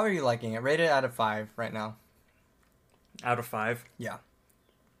 How are you liking it? Rated out of 5 right now. Out of 5? Yeah.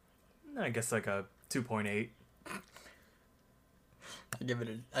 I guess like a 2.8. I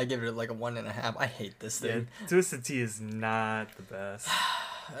give it like a 1.5. I hate this thing. Yeah, Twisted Tea is not the best.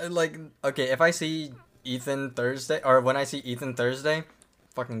 Like, okay, if I see Ethan Thursday, or when I see Ethan Thursday,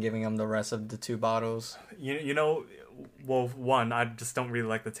 fucking giving him the rest of the 2 bottles. You know, well, one, I just don't really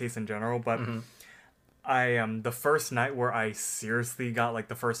like the taste in general, but the first night where I seriously got like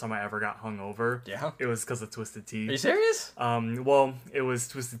the first time I ever got hungover. Yeah. It was because of Twisted Tea. Are you serious? Well, it was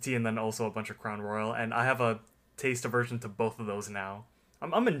Twisted Tea and then also a bunch of Crown Royal, and I have a taste aversion to both of those now.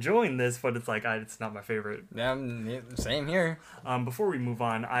 I'm enjoying this, but it's like it's not my favorite. Yeah, same here. Before we move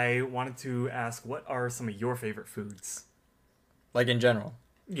on, I wanted to ask, what are some of your favorite foods? Like in general.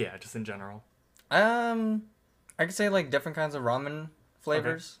 Yeah, just in general. I could say like different kinds of ramen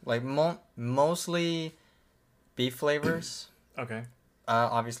flavors, like mostly beef flavors. Okay.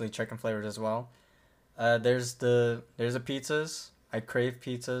 Obviously chicken flavors as well. There's the pizzas. I crave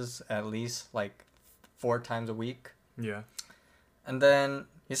pizzas at least like 4 times a week. Yeah. And then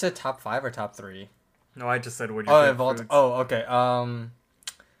you said top 5 or top 3? No, I just said what your favorite foods. Okay.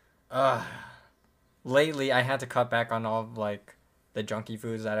 Lately I had to cut back on all of like the junky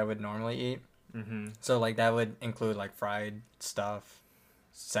foods that I would normally eat. Mm-hmm. So like that would include like fried stuff.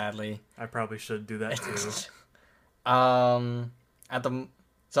 Sadly, I probably should do that too.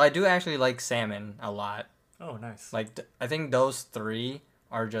 So I do actually like salmon a lot. Oh, nice. Like I think those 3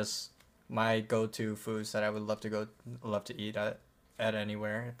 are just my go-to foods that I would love to eat at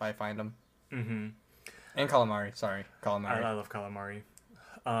anywhere if I find them. Mm-hmm. And calamari. Sorry, calamari. I love calamari.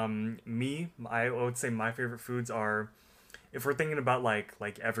 I would say my favorite foods are, if we're thinking about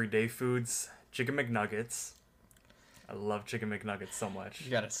like everyday foods, chicken McNuggets. I love chicken McNuggets so much.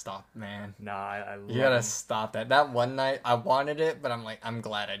 You gotta stop, man. Nah, I love You gotta them. stop that. That one night I wanted it, but I'm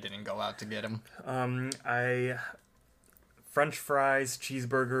glad I didn't go out to get them. French fries,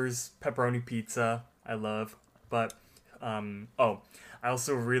 cheeseburgers, pepperoni pizza, I love. But, I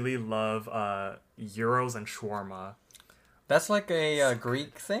also really love gyros and shawarma. That's like a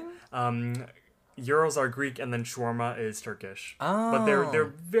Greek thing? Gyros are Greek and then shawarma is Turkish. Oh. But they're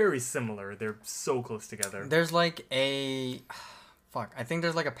very similar. They're so close together. There's like I think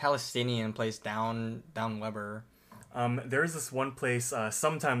there's like a Palestinian place down Weber. There's this one place,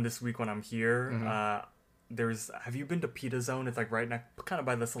 sometime this week when I'm here, have you been to Pita Zone? It's like right next, kind of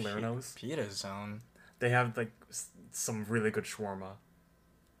by the Salerno's. Pita Zone? They have like some really good shawarma.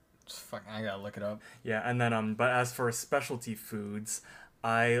 I gotta look it up. Yeah, and then, but as for specialty foods,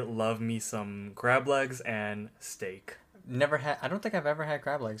 I love me some crab legs and steak. I don't think I've ever had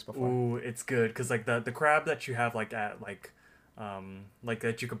crab legs before. Ooh, it's good, because like the crab that you have like at like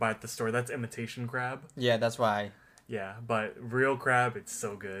that you could buy at the store, that's imitation crab. Yeah, that's why. Yeah, but real crab, it's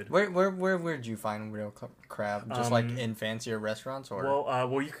so good. Where'd you find real crab? Just like in fancier restaurants, or?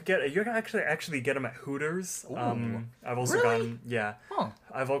 Well, you can actually get them at Hooters. Ooh. I've also Really? gotten Huh.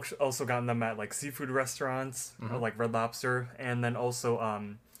 I've also gotten them at like seafood restaurants, or like Red Lobster, and then also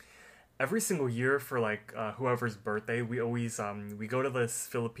every single year for like whoever's birthday, we always we go to this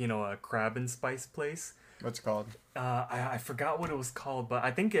Filipino crab and spice place. What's it called? I forgot what it was called, but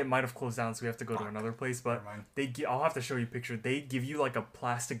I think it might have closed down, so we have to go to another place. But I'll have to show you a picture. They give you like a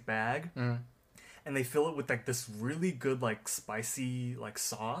plastic bag, and they fill it with like this really good like spicy like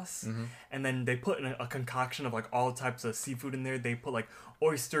sauce, and then they put in a concoction of like all types of seafood in there. They put like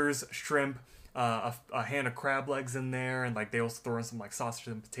oysters, shrimp, a hand of crab legs in there, and like they also throw in some like sausage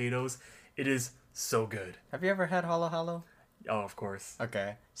and potatoes. It is so good. Have you ever had halo halo? Oh, of course.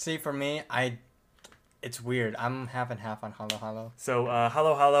 Okay. See, for me, it's weird. I'm half and half on halo halo. So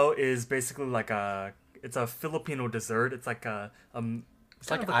halo halo is basically like it's a Filipino dessert. It's like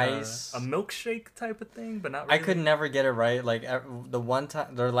It's like ice, a milkshake type of thing, but not really. I could never get it right. Like the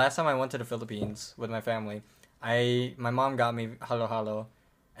last time I went to the Philippines with my family, my mom got me halo halo,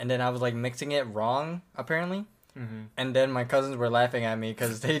 and then I was like mixing it wrong apparently, and then my cousins were laughing at me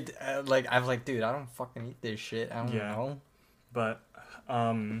because they like I was like, dude, I don't fucking eat this shit. I don't know. But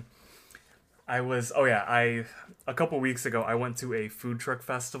a couple weeks ago I went to a food truck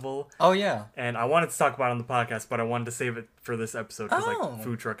festival. Oh yeah. And I wanted to talk about it on the podcast, but I wanted to save it for this episode because like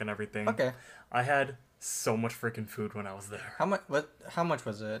food truck and everything. Okay. I had so much freaking food when I was there. How much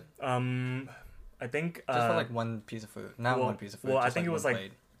was it? I think just for like one piece of food, one piece of food. Well, I think it was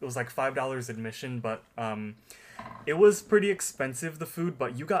like $5 admission, but it was pretty expensive, the food,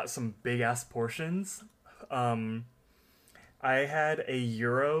 but you got some big ass portions. I had a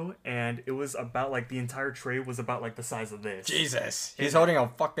euro, and it was about like the entire tray was about like the size of this. Jesus, he's holding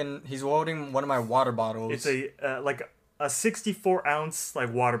one of my water bottles. It's like a 64 ounce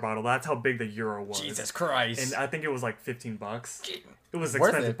like water bottle. That's how big the euro was. Jesus Christ! And I think it was like $15. It was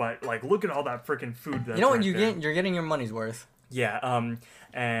Worth expensive, it. but like look at all that freaking food. That's you know what right you're getting your money's worth. Yeah.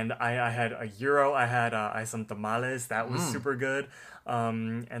 And I had a euro. I had some tamales. That was super good.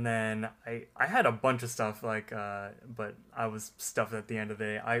 And then I had a bunch of stuff like but I was stuffed at the end of the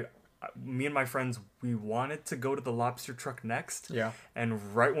day. me and my friends, we wanted to go to the lobster truck next. Yeah.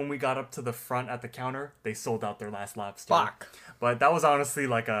 And right when we got up to the front at the counter, they sold out their last lobster. Fuck. But that was honestly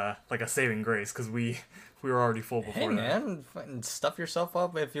like a saving grace because we were already full before Hey, man, stuff yourself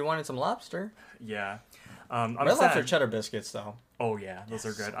up if you wanted some lobster. Yeah. Red Lobster cheddar biscuits, though. Oh, yeah. Those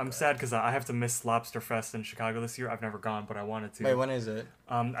are good. I'm sad because I have to miss Lobster Fest in Chicago this year. I've never gone, but I wanted to. Wait, when is it?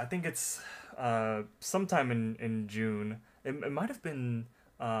 I think it's sometime in June. It might have been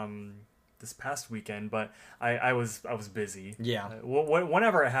this past weekend, but I was busy. Yeah.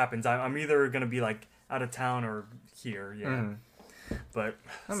 Whenever it happens, I'm either going to be, like, out of town or here. Yeah. Mm. But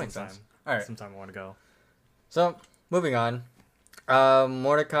that makes sense. All right. Sometime I want to go. So, moving on.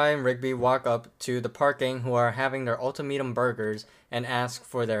 Mordecai and Rigby walk up to the park gang who are having their ultimatum burgers and ask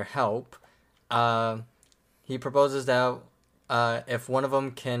for their help. He proposes that if one of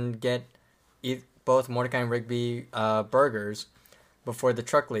them can get both Mordecai and Rigby burgers before the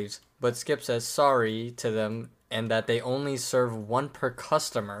truck leaves, but Skip says sorry to them and that they only serve one per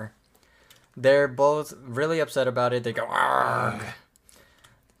customer. They're both really upset about it. They go, argh.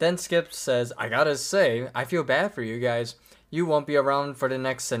 Then Skip says, I gotta say, I feel bad for you guys. You won't be around for the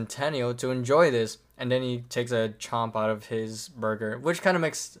next centennial to enjoy this. And then he takes a chomp out of his burger, which kind of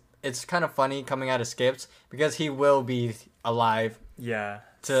makes it's kind of funny coming out of Skip's because he will be alive. Yeah.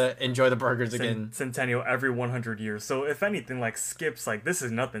 To enjoy the burgers again. Centennial every 100 years. So if anything, like Skip's, like this is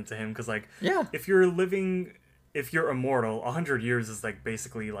nothing to him because like yeah, if you're immortal, 100 years is like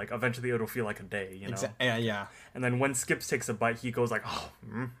basically like eventually it'll feel like a day, you know. Yeah. And then when Skips takes a bite, he goes like, oh,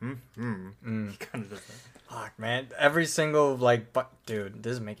 He kind of does that. Fuck, man. Every single, like, dude,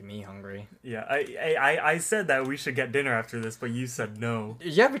 this is making me hungry. Yeah, I said that we should get dinner after this, but you said no.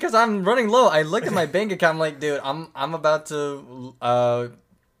 Yeah, because I'm running low. I look at my bank account, I'm like, dude, I'm about to,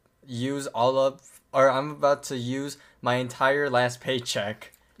 use I'm about to use my entire last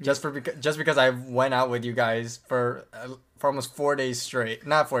paycheck just because I went out with you guys for almost 4 days straight.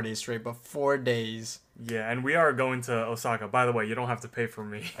 Not 4 days straight, but 4 days. Yeah, and we are going to Osaka. By the way, you don't have to pay for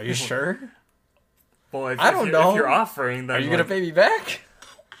me. Are you sure? Well, I don't know. If you're offering, then are you gonna pay me back?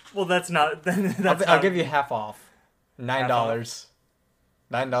 Well, that's not. I'll give you half off. $9.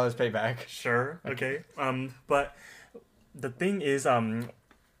 $9 payback. Sure. Okay. But the thing is,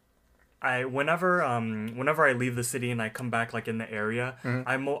 whenever I leave the city and I come back like in the area,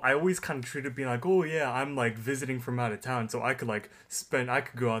 I always kind of treat it being like, oh yeah, I'm like visiting from out of town, so I could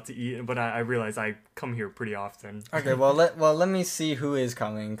go out to eat, but I realize I come here pretty often. Okay, well let me see who is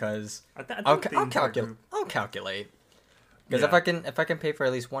coming, cause I'll calculate. Because if I can pay for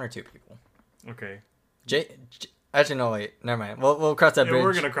at least 1 or 2 people. Okay. Actually no, wait, never mind. We'll cross that bridge.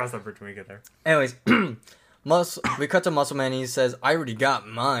 We're gonna cross that bridge when we get there. Anyways. We cut to Muscle Man. He says, I already got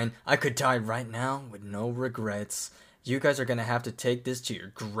mine. I could die right now with no regrets. You guys are going to have to take this to your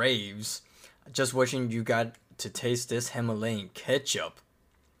graves. Just wishing you got to taste this Himalayan ketchup.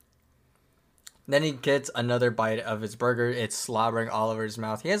 Then he gets another bite of his burger. It's slobbering all over his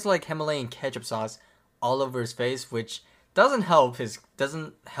mouth. He has like Himalayan ketchup sauce all over his face, which doesn't help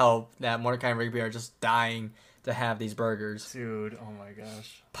that Mordecai and Rigby are just dying to have these burgers. Dude, oh my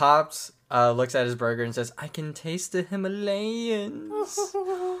gosh. Pops looks at his burger and says, I can taste the Himalayans.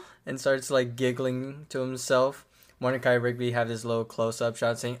 And starts like giggling to himself. Mordecai and Rigby have this little close-up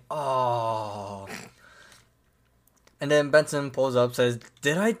shot saying, oh. And then Benson pulls up, says,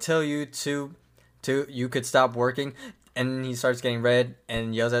 did I tell you to you could stop working? And he starts getting red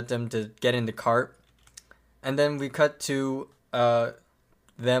and yells at them to get in the cart. And then we cut to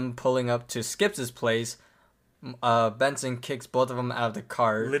them pulling up to Skip's place. Benson kicks both of them out of the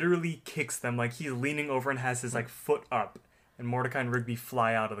car. Literally kicks them, like he's leaning over and has his like foot up, and Mordecai and Rigby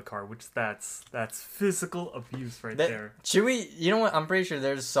fly out of the car, which that's physical abuse there. Should we? You know what? I'm pretty sure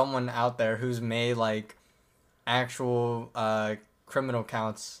there's someone out there who's made like actual criminal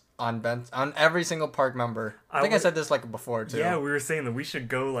counts on every single park member. I think I said this like before too. Yeah, we were saying that we should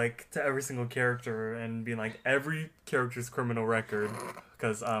go like to every single character and be like every character's criminal record,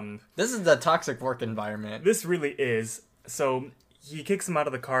 because this is the toxic work environment. This really is. So he kicks him out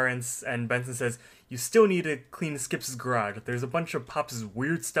of the car and Benson says, you still need to clean Skip's garage. There's a bunch of Pops'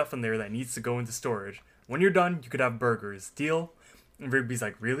 weird stuff in there that needs to go into storage. When you're done, you could have burgers. Deal? And Rigby's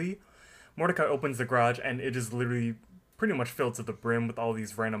like, really? Mordecai opens the garage and it is literally pretty much filled to the brim with all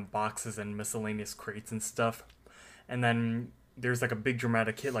these random boxes and miscellaneous crates and stuff. And then there's like a big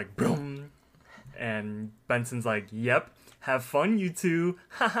dramatic hit, like boom, and Benson's like, yep, have fun you two,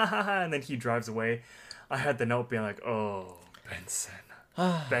 ha ha ha ha, and then he drives away. I had the note being like, oh,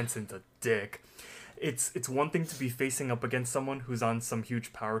 Benson's a dick. It's one thing to be facing up against someone who's on some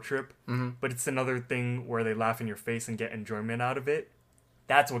huge power trip, but it's another thing where they laugh in your face and get enjoyment out of it.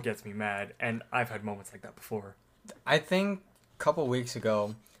 That's what gets me mad, and I've had moments like that before. I think a couple weeks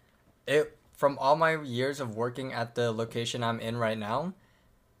ago, from all my years of working at the location I'm in right now,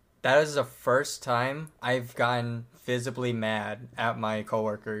 that is the first time I've gotten visibly mad at my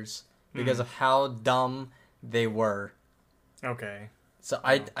coworkers because of how dumb they were. Okay. So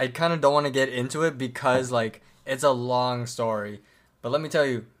I kind of don't want to get into it because like it's a long story, but let me tell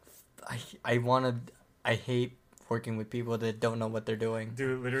you, I hate working with people that don't know what they're doing.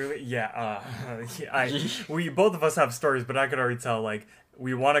 Dude, literally, we both of us have stories, but I could already tell like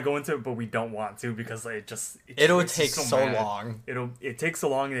we want to go into it, but we don't want to because it'll take so long. It takes so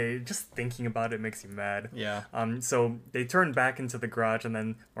long. And just thinking about it makes you mad. Yeah. So they turn back into the garage, and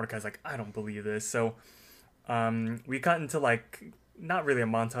then Mordecai's like, I don't believe this. So, we got into like not really a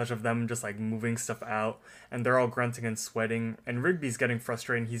montage of them just like moving stuff out, and they're all grunting and sweating, and Rigby's getting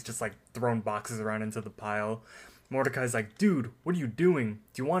frustrated. And he's just like throwing boxes around into the pile. Mordecai's like, dude, what are you doing?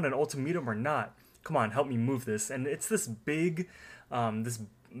 Do you want an ultimatum or not? Come on, help me move this. And it's this big, this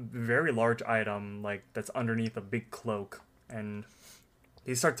very large item, like, that's underneath a big cloak. And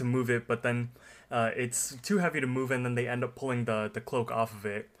they start to move it, but then it's too heavy to move, and then they end up pulling the cloak off of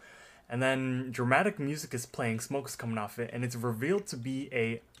it. And then dramatic music is playing, smoke is coming off it, and it's revealed to be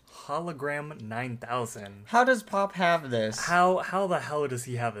a hologram 9000. How does Pop have this? How the hell does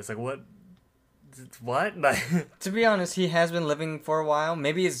he have this? Like, what? To be honest, he has been living for a while.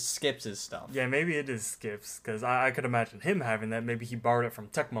 Maybe it skips his stuff. Yeah, maybe it is Skips, because I could imagine him having that. Maybe he borrowed it from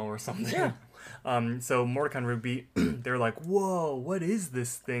Tecmo or something. Yeah. So Mordecai and Rigby, they're like, whoa, what is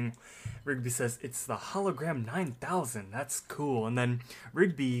this thing? Rigby says, it's the hologram 9000. That's cool. And then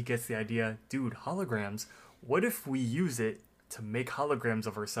Rigby gets the idea, dude, holograms, what if we use it to make holograms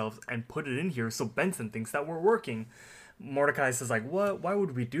of ourselves and put it in here so Benson thinks that we're working? Mordecai says, like, what? Why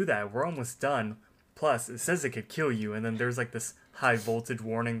would we do that? We're almost done. Plus, it says it could kill you, and then there's like this high voltage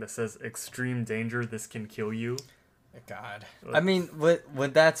warning that says extreme danger, this can kill you. God. I mean,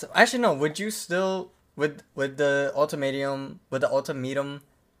 would that's actually no, would you still with the ultimatum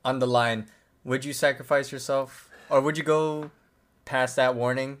on the line, would you sacrifice yourself? Or would you go past that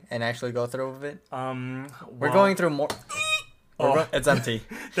warning and actually go through with it? We're going through more. It's empty.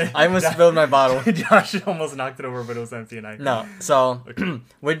 I almost spilled my bottle. Josh almost knocked it over, but it was empty, and I... No, so,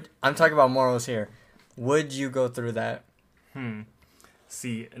 I'm talking about morals here. Would you go through that?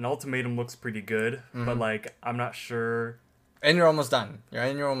 See, an ultimatum looks pretty good, but, like, I'm not sure... And you're almost done.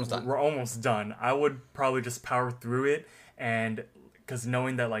 You're almost done. We're almost done. I would probably just power through it, and... Because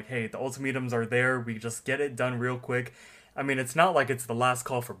knowing that, like, hey, the ultimatums are there, we just get it done real quick. I mean, it's not like it's the last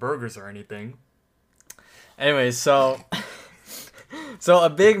call for burgers or anything. Anyway, so... So a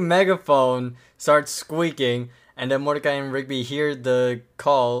big megaphone starts squeaking, and then Mordecai and Rigby hear the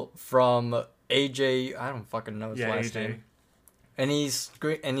call from AJ. I don't fucking know his last name. And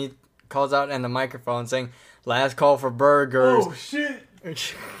he calls out in the microphone saying, "Last call for burgers." Oh shit!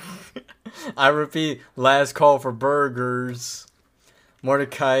 I repeat, last call for burgers.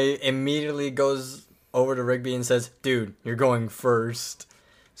 Mordecai immediately goes over to Rigby and says, "Dude, you're going first."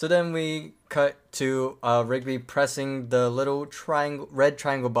 So then we cut to Rigby pressing the little red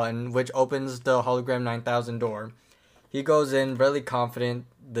triangle button, which opens the hologram 9000 door. He goes in really confident.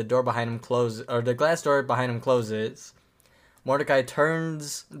 The door behind him closes, or the glass door behind him closes. Mordecai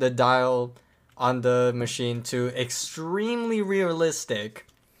turns the dial on the machine to extremely realistic,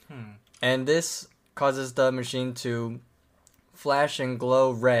 and this causes the machine to flash and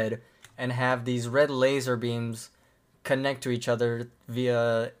glow red and have these red laser beams connect to each other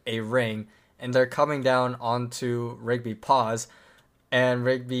via a ring, and they're coming down onto Rigby paws, and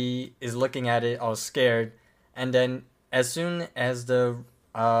Rigby is looking at it all scared, and then as soon as the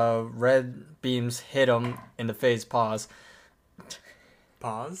red beams hit him in the face, pause.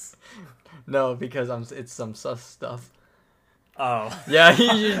 No, because it's some sus stuff. Oh. Yeah,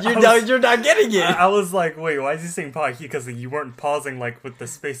 you're not getting it. I was like, wait, why is he saying pause? Because you weren't pausing like with the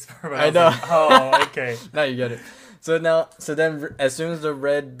space bar. I know. Like, oh, okay. Now you get it. So then, as soon as the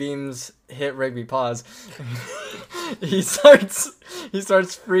red beams hit Rigby paws, he starts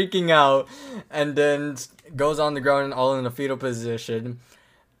freaking out, and then goes on the ground all in a fetal position,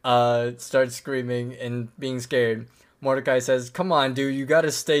 starts screaming and being scared. Mordecai says, "Come on, dude, you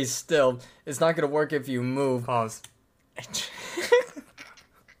gotta stay still. It's not gonna work if you move." Pause.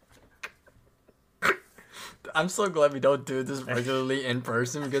 I'm so glad we don't do this regularly in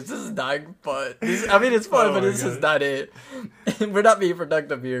person because this is not fun. It's fun, but this is not it. We're not being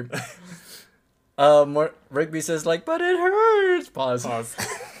productive here. Rigby says, like, "But it hurts." Pause.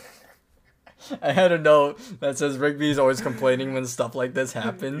 I had a note that says Rigby's always complaining when stuff like this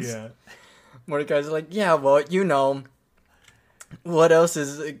happens. Yeah. Mordecai's like, "Yeah, well, you know." What else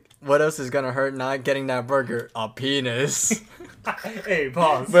is gonna hurt not getting that burger? A penis. Hey,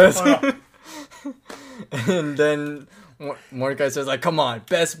 pause. But, and then Mordecai says, like, come on,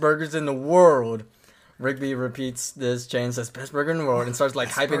 best burgers in the world. Rigby repeats this chain, says, best burger in the world, and starts, like,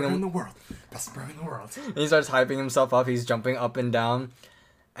 hyping him. in the world. Best burger in the world. And he starts hyping himself up. He's jumping up and down.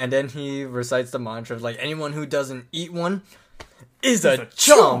 And then he recites the mantra of, like, anyone who doesn't eat one is a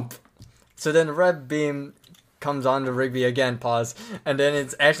chump. So then the red beam comes on to Rigby again, pause. And then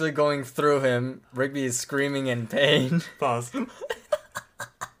it's actually going through him. Rigby is screaming in pain. Pause.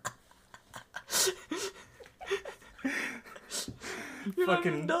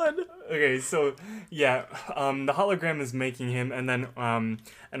 Fucking done. Okay, so yeah, the hologram is making him, and then an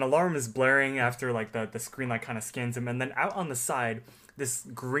alarm is blaring after like the screen like kind of scans him, and then out on the side, this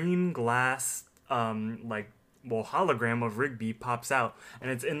green glass hologram of Rigby pops out, and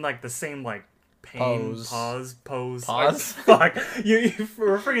it's in like the same like pose. Fuck, you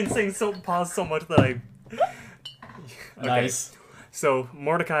were freaking saying pause so much that I. Okay. Nice. So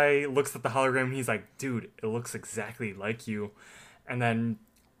Mordecai looks at the hologram, and he's like, dude, it looks exactly like you. And then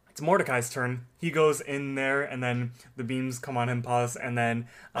it's Mordecai's turn. He goes in there, and then the beams come on him, pause, and then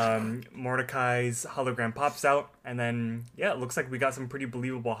Mordecai's hologram pops out, and then, yeah, it looks like we got some pretty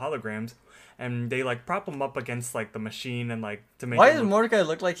believable holograms. And they, like, prop him up against, like, the machine and, like, to make Why does Mordecai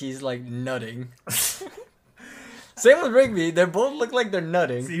look like he's, like, nutting? Same with Rigby. They both look like they're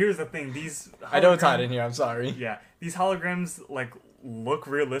nutting. See, here's the thing. These I know it's hot in here. I'm sorry. Yeah. These holograms, like, look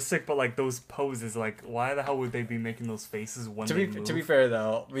realistic, but like those poses, like why the hell would they be making those faces when they move? To be fair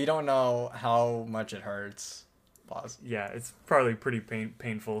though, we don't know how much it hurts. Pause. Yeah, it's probably pretty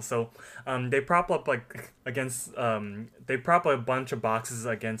painful. So they prop up like against they prop a bunch of boxes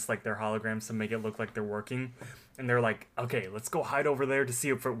against like their holograms to make it look like they're working, and they're like, okay, let's go hide over there to see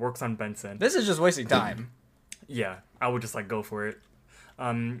if it works on Benson. This is just wasting time. Yeah, I would just like go for it.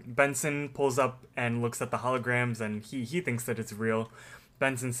 Benson pulls up and looks at the holograms, and he thinks that it's real.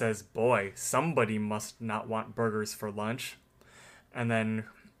 Benson says, boy, somebody must not want burgers for lunch. And then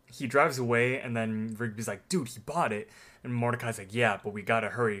he drives away, and then Rigby's like, dude, he bought it. And Mordecai's like, yeah, but we gotta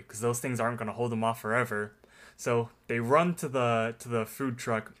hurry, because those things aren't gonna hold him off forever. So they run to the food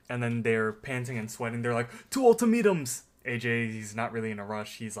truck, and then they're panting and sweating. They're like, 2 ultimatums! AJ, he's not really in a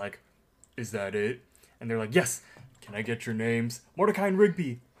rush. He's like, is that it? And they're like, yes! Can I get your names? Mordecai and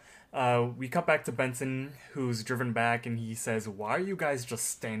Rigby. We cut back to Benson, who's driven back, and he says, why are you guys just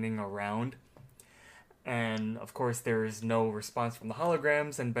standing around? And, of course, there is no response from the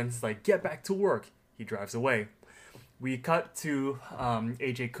holograms, and Benson's like, get back to work. He drives away. We cut to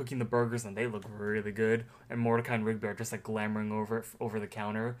AJ cooking the burgers, and they look really good. And Mordecai and Rigby are just, like, glamoring over the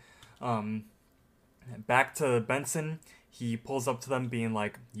counter. Back to Benson. He pulls up to them being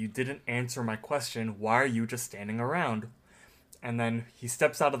like, you didn't answer my question. Why are you just standing around? And then he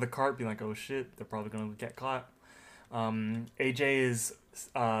steps out of the cart being like, oh shit, they're probably going to get caught. AJ is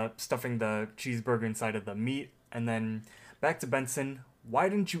stuffing the cheeseburger inside of the meat. And then back to Benson. Why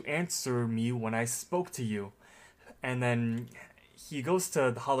didn't you answer me when I spoke to you? And then he goes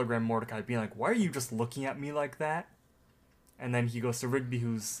to the hologram Mordecai being like, why are you just looking at me like that? And then he goes to Rigby,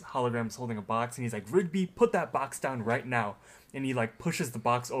 whose hologram is holding a box, and he's like, Rigby, put that box down right now. And he, like, pushes the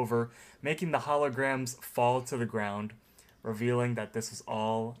box over, making the holograms fall to the ground, revealing that this was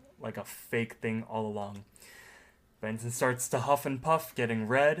all, like, a fake thing all along. Benson starts to huff and puff, getting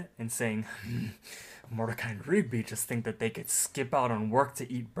red, and saying, Mordecai and Rigby just think that they could skip out on work to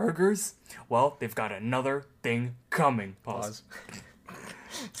eat burgers? Well, they've got another thing coming. Pause.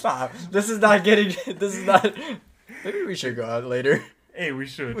 Stop. This is not... Maybe we should go out later. Hey, we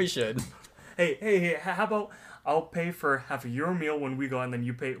should. We should. Hey, how about I'll pay for half of your meal when we go, and then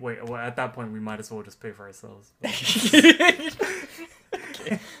you pay... Wait, well, at that point, we might as well just pay for ourselves. Okay.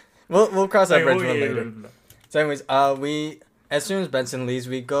 We'll cross that bridge later. So anyways, as soon as Benson leaves,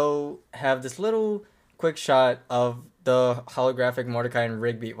 we go have this little quick shot of the holographic Mordecai and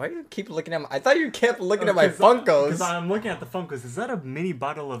Rigby. Why do you keep looking at my... I thought you kept looking at my Funkos. Because I'm looking at the Funkos. Is that a mini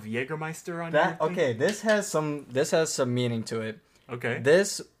bottle of Jägermeister on here? Okay, this has some meaning to it. Okay.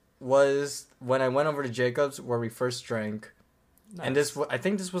 This was when I went over to Jacob's where we first drank. Nice. And I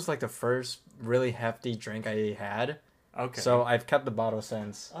think this was like the first really hefty drink I had. Okay. So I've kept the bottle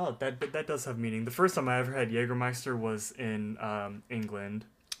since. Oh, that does have meaning. The first time I ever had Jägermeister was in England.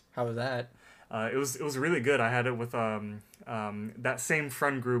 How was that? It was really good. I had it with that same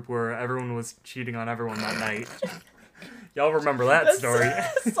friend group where everyone was cheating on everyone that night. Y'all remember that story?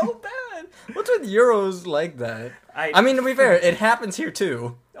 That's so bad. What's with Euros like that? I mean, to be fair, it happens here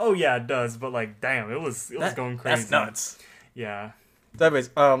too. Oh yeah, it does. But like, damn, it was going crazy. That's nuts. Yeah. Anyways,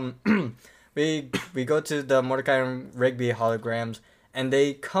 we go to the Mordecai and Rigby holograms, and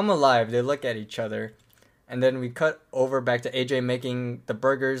they come alive. They look at each other, and then we cut over back to AJ making the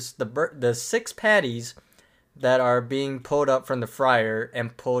burgers, the 6 patties that are being pulled up from the fryer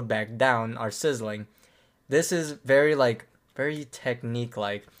and pulled back down are sizzling. This is very technique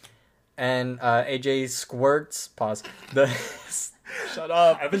like, and AJ squirts. Pause. Shut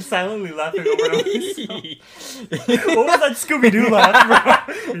up. I've been silently laughing over myself. What was that Scooby-Doo laugh, bro?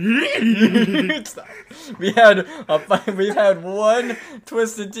 We've had one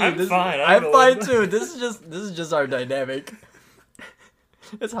twisted tea. I'm fine. I'm fine too. This is just our dynamic.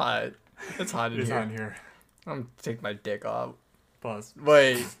 It's hot. It's hot in here. I'm gonna take my dick off. Pause.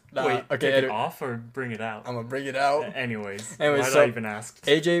 Wait. Okay. Take it off or bring it out? I'm gonna bring it out. Anyways, why did I even ask?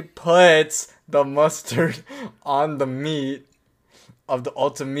 AJ puts the mustard on the meat of the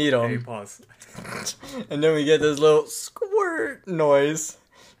ultimatum. Hey, pause. And then we get this little squirt noise.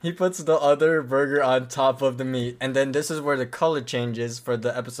 He puts the other burger on top of the meat. And then this is where the color changes for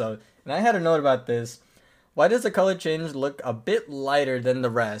the episode. And I had a note about this. Why does the color change look a bit lighter than the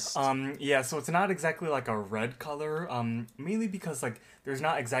rest? Yeah, so it's not exactly like a red color. Mainly because like there's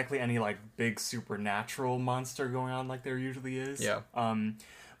not exactly any like big supernatural monster going on like there usually is. Yeah.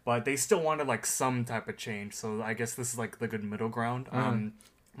 But they still wanted like some type of change, so I guess this is like the good middle ground.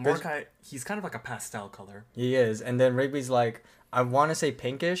 Mordecai, he's kind of like a pastel color. He is, and then Rigby's like, I want to say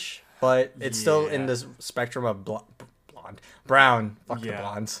pinkish, but it's still in this spectrum of brown. Fuck the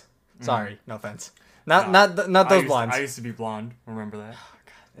blondes. Sorry, no offense. Not those blondes. I used to be blonde. Remember that? Oh,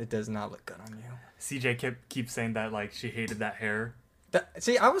 God, it does not look good on you. CJ keeps saying that like she hated that hair.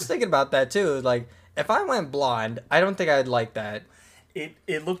 See, I was thinking about that too. Like, if I went blonde, I don't think I'd like that.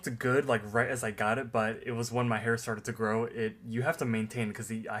 It looked good like right as I got it, but it was when my hair started to grow. You have to maintain because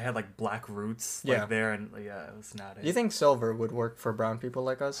I had like black roots like there, and it was not. Do you think silver would work for brown people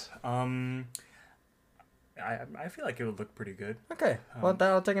like us? I feel like it would look pretty good. Okay, well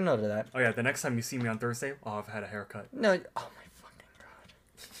I'll take a note of that. Oh yeah, the next time you see me on Thursday, I'll have had a haircut. No, oh my fucking God!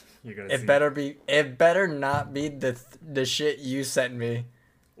 You're gonna. It better not be the shit you sent me.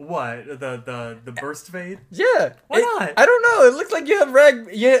 What the burst fade? Yeah. Why not? I don't know. It looks like you have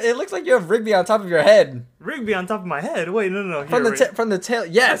it looks like you have Rigby on top of your head. Rigby on top of my head? Wait, no. Here, from the tail.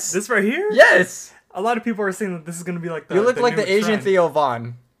 Yes. This right here? Yes. A lot of people are saying that this is gonna be like the. You look like the Asian trend. Theo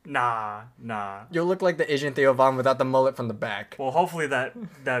Von. Nah. You look like the Asian Theo Von without the mullet from the back. Well, hopefully that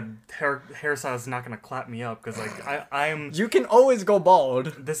hairstyle is not gonna clap me up because like I'm. You can always go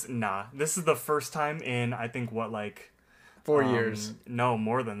bald. This is the first time in I think 4 years. No,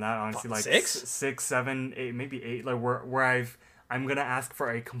 more than that, honestly. Like 6, 7, 8, maybe 8. Like where I'm gonna ask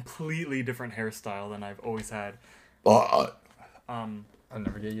for a completely different hairstyle than I've always had. I'll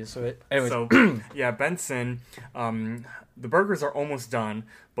never get used to it. Anyways. So yeah, Benson. The burgers are almost done,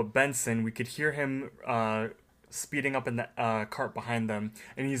 but Benson, we could hear him speeding up in the cart behind them,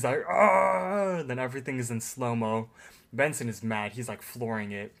 and he's like, ah! Then everything is in slow-mo. Benson is mad. He's like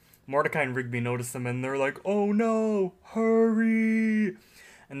flooring it. Mordecai and Rigby notice them, and they're like, oh no, hurry!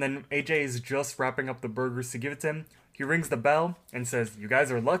 And then AJ is just wrapping up the burgers to give it to him. He rings the bell and says, you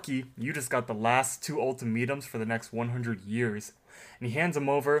guys are lucky. You just got the last 2 ultimatums for the next 100 years. And he hands them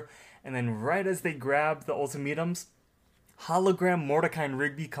over, and then right as they grab the ultimatums, hologram Mordecai and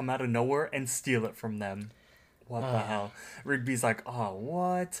Rigby come out of nowhere and steal it from them. What the hell? Rigby's like, oh,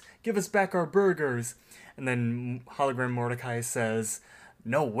 what? Give us back our burgers. And then hologram Mordecai says,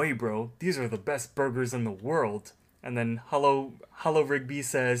 no way, bro. These are the best burgers in the world. And then Hello Rigby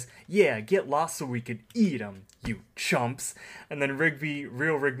says, yeah, get lost so we could eat them, you chumps. And then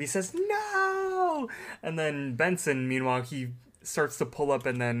real Rigby says, no! And then Benson, meanwhile, he starts to pull up,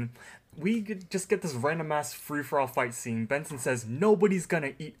 and then we just get this random-ass free-for-all fight scene. Benson says, nobody's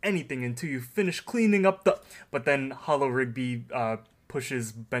gonna eat anything until you finish cleaning up the... But then Hello Rigby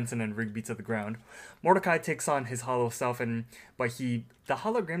pushes Benson and Rigby to the ground. Mordecai takes on his hollow self, but the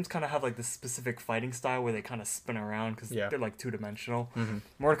holograms kind of have like this specific fighting style where they kind of spin around because they're like 2-dimensional. Mm-hmm.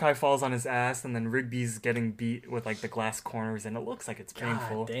 Mordecai falls on his ass, and then Rigby's getting beat with like the glass corners, and it looks like it's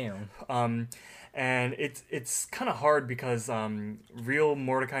painful. God damn. And it's kind of hard because real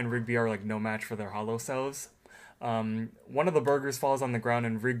Mordecai and Rigby are like no match for their hollow selves. One of the burgers falls on the ground,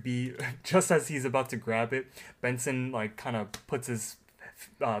 and Rigby, just as he's about to grab it, Benson like kind of puts his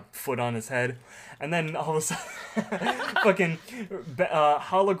foot on his head, and then all of a sudden fucking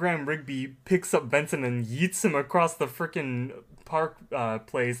hologram Rigby picks up Benson and yeets him across the freaking park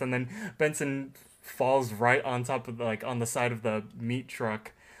place, and then Benson falls right on top of on the side of the meat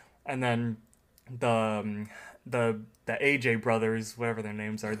truck, and then the AJ brothers, whatever their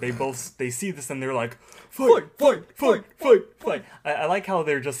names are, they see this and they're like, fight. I like how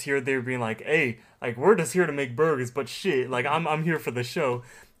they're just here. They're being like, hey, like we're just here to make burgers, but shit, like I'm here for the show.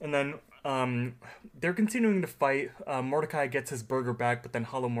 And then they're continuing to fight. Mordecai gets his burger back, but then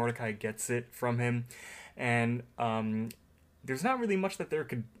Hollow Mordecai gets it from him, and there's not really much that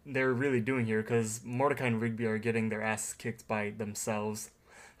they're really doing here because Mordecai and Rigby are getting their asses kicked by themselves.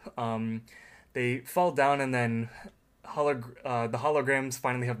 They fall down and then the holograms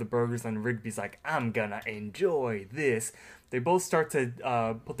finally have the burgers and Rigby's like, I'm gonna enjoy this. They both start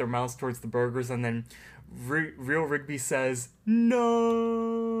to put their mouths towards the burgers and then real Rigby says,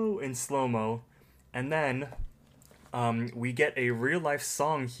 no, in slow-mo. And then we get a real-life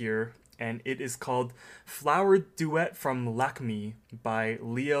song here, and it is called Flower Duet from Lakme by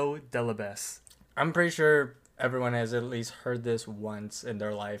Leo Delibes. I'm pretty sure everyone has at least heard this once in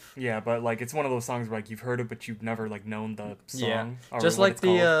their life. Yeah, but like it's one of those songs where like you've heard it, but you've never like known the song. Yeah, just like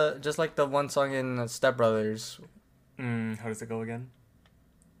the one song in Step Brothers. How does it go again?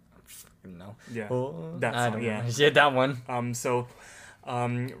 No. Yeah. Oh, that song. Yeah. Yeah, that one. So,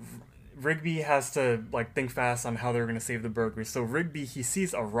 Rigby has to like think fast on how they're gonna save the burgers. So Rigby, he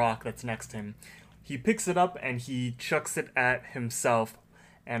sees a rock that's next to him. He picks it up and he chucks it at himself.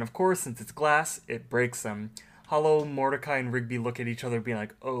 And of course, since it's glass, it breaks him. Hollow, Mordecai, and Rigby look at each other being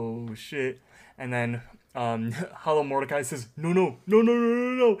like, oh shit. And then Hollow Mordecai says, no.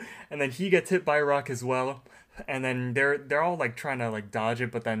 And then he gets hit by a rock as well. And then they're all like trying to like dodge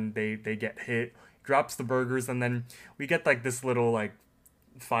it, but then they get hit. Drops the burgers, and then we get like this little like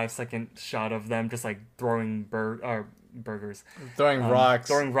 5-second shot of them just like throwing burgers. Throwing rocks.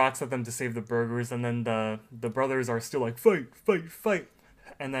 Throwing rocks at them to save the burgers, and then the brothers are still like, fight.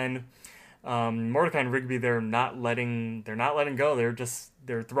 And then Mordecai and Rigby, they're not letting go.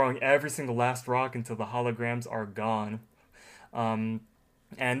 They're throwing every single last rock until the holograms are gone.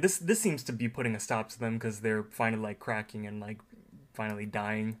 And this seems to be putting a stop to them because they're finally like cracking and like finally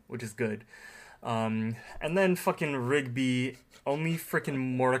dying, which is good. And then fucking Rigby, only freaking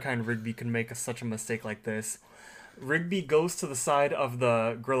Mordecai and Rigby can make such a mistake like this. Rigby goes to the side of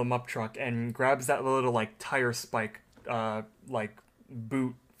the Grill 'em Up truck and grabs that little like tire spike like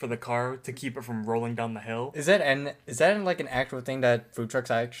boot for the car to keep it from rolling down the hill. Is that like an actual thing that food trucks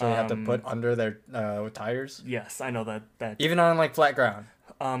actually have to put under their tires? Yes, I know that. Even on like flat ground.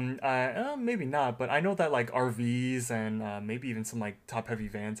 Maybe not, but I know that like RVs and maybe even some like top heavy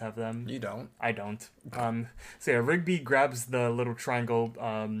vans have them. You don't. I don't. So yeah, Rigby grabs the little triangle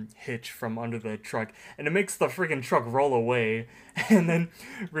hitch from under the truck, and it makes the freaking truck roll away. And then,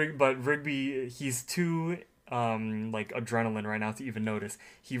 Rigby, he's too like adrenaline right now to even notice.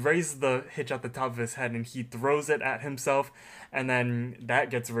 He raises the hitch at the top of his head and he throws it at himself, and then that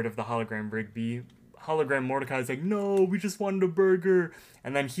gets rid of the hologram Rigby. Hologram Mordecai's like, no, we just wanted a burger.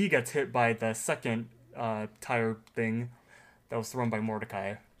 And then he gets hit by the second tire thing that was thrown by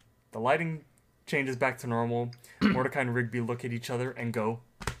Mordecai. The lighting changes back to normal. Mordecai and Rigby look at each other and go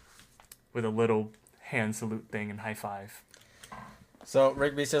with a little hand salute thing and high five. So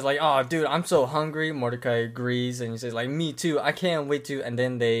Rigby says like, oh dude, I'm so hungry. Mordecai agrees and he says like, me too, I can't wait to. And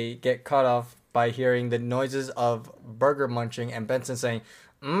then they get cut off by hearing the noises of burger munching and Benson saying,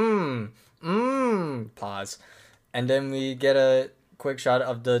 pause. And then we get a quick shot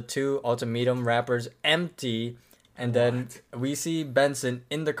of the two ultimatum wrappers empty, and then we see Benson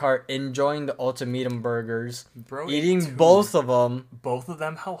in the car enjoying the ultimatum burgers. Bro, eating both of them. Both of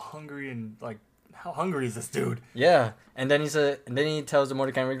them? How hungry is this dude? Yeah. And then he tells the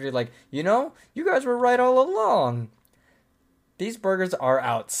Mordecai and Rigby like, you know, you guys were right all along. These burgers are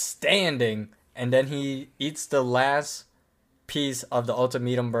outstanding. And then he eats the last piece of the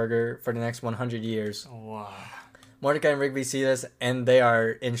ultimatum burger for the next 100 years. Wow. Mordecai and Rigby see this and they are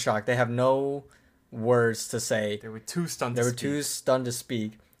in shock. They have no words to say. They were too stunned to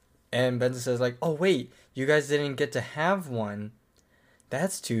speak. And Benson says like, oh wait, you guys didn't get to have one.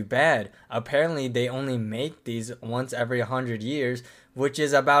 That's too bad. Apparently they only make these once every 100 years, which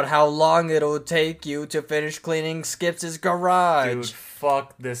is about how long it'll take you to finish cleaning Skips' garage. Dude,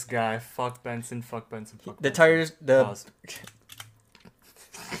 fuck this guy. Fuck Benson. The tires, Pause.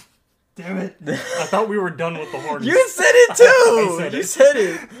 Damn it. I thought we were done with the Hornets. You said it too! You said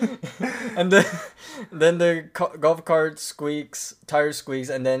it. And then the golf cart tire squeaks,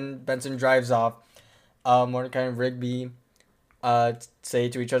 and then Benson drives off. Mordecai and Rigby say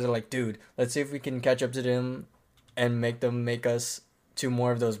to each other like, dude, let's see if we can catch up to them and make them make us 2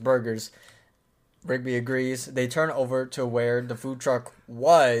 more of those burgers. Rigby agrees. They turn over to where the food truck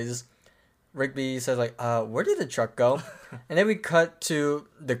was. Rigby says like, where did the truck go? And then we cut to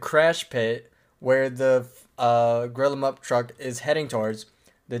the crash pit where the grill 'em up truck is heading towards,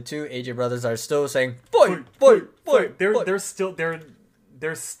 the two AJ brothers are still saying fight, fight, fight. They're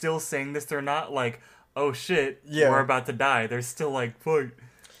still saying this. They're not like, oh shit, we're about to die. They're still like fight.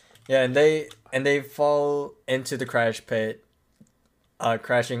 Yeah, and they fall into the crash pit,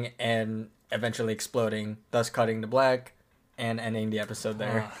 crashing and eventually exploding, thus cutting to black and ending the episode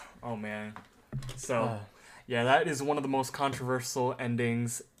there. Oh man. So, yeah, that is one of the most controversial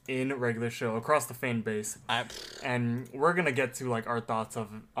endings in a regular show across the fan base. And we're going to get to like our thoughts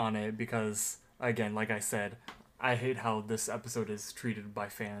on it because, again, like I said, I hate how this episode is treated by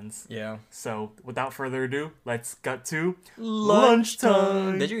fans. Yeah. So, without further ado, let's get to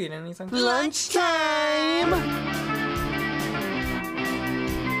lunchtime. Did you eat anything? Lunchtime!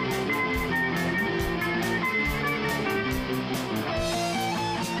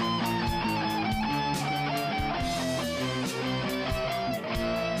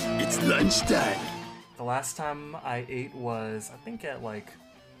 It's lunchtime. The last time I ate was, I think, at like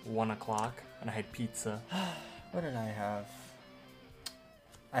 1 o'clock, and I had pizza. What did I have?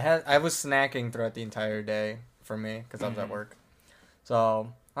 I was snacking throughout the entire day for me because I was at work.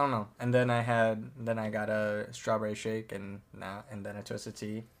 So I don't know. And then I got a strawberry shake and then a twisted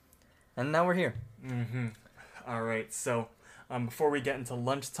tea, and now we're here. All right. So before we get into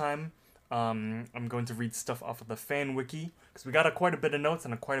lunchtime, I'm going to read stuff off of the fan wiki because we got quite a bit of notes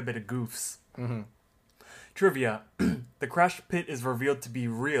and quite a bit of goofs. Trivia: the crash pit is revealed to be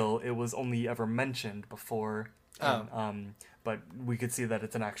real. It was only ever mentioned before. But we could see that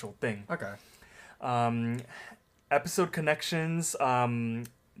it's an actual thing. Okay. Episode connections.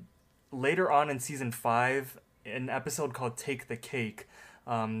 Later on in season 5, an episode called "Take the Cake,"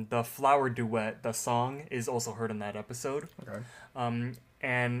 the flower duet, the song, is also heard in that episode. Okay.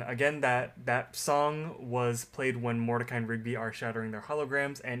 And again, that song was played when Mordecai and Rigby are shattering their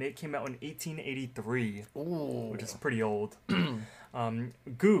holograms, and it came out in 1883, which is pretty old.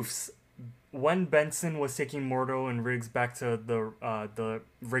 Goofs. When Benson was taking Mordo and Riggs back to the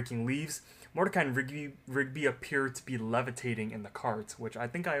raking leaves, Mordecai and Rigby appear to be levitating in the cart, which I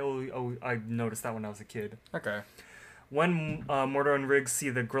think I noticed that when I was a kid. Okay. When Mordo and Riggs see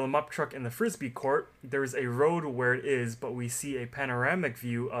the Grill 'em Up truck in the Frisbee court, there's a road where it is, but we see a panoramic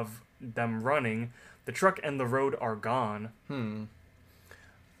view of them running. The truck and the road are gone.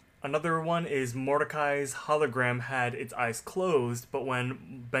 Another one is Mordecai's hologram had its eyes closed, but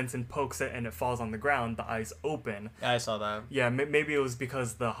when Benson pokes it and it falls on the ground, the eyes open. Yeah, I saw that. Yeah, maybe it was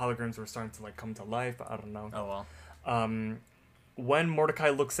because the holograms were starting to like come to life, but I don't know. Oh well. When Mordecai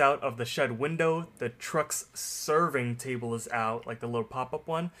looks out of the shed window, the truck's serving table is out, like the little pop-up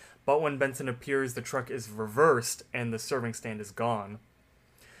one. But when Benson appears, the truck is reversed and the serving stand is gone.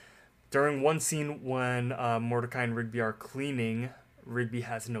 During one scene when Mordecai and Rigby are cleaning, Rigby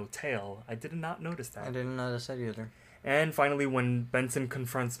has no tail. I did not notice that. I didn't notice that either. And finally, when Benson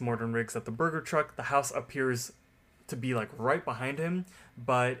confronts Mordo and Riggs at the burger truck, the house appears to be like right behind him,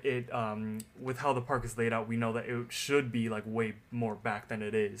 but it with how the park is laid out, we know that it should be like way more back than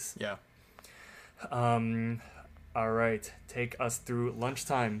it is. Yeah. All right, take us through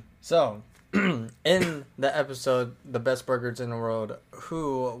lunchtime. So, in the episode, The Best Burgers in the World,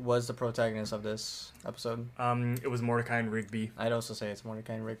 who was the protagonist of this episode? It was Mordecai and Rigby. I'd also say it's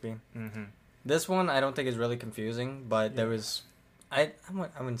Mordecai and Rigby. This one I don't think is really confusing, but there was, I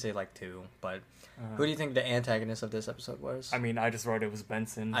wouldn't say like two, but who do you think the antagonist of this episode was? I mean, I just wrote it was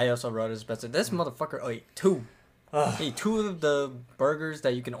Benson. I also wrote it as Benson. This motherfucker ate two. He two of the burgers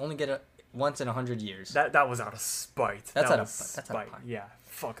that you can only get once in 100 years. That was out of spite. That's out of spite. Yeah,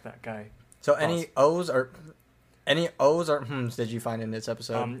 fuck that guy. So any O's or hms did you find in this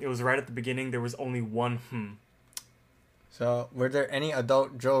episode? It was right at the beginning. There was only one So, were there any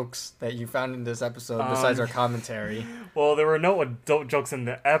adult jokes that you found in this episode besides our commentary? Well, there were no adult jokes in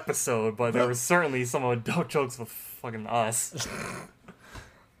the episode, but there were certainly some adult jokes with fucking us.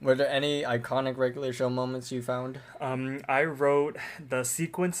 Were there any iconic regular show moments you found? I wrote the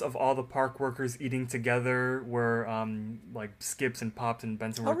sequence of all the park workers eating together where like Skips and Pops and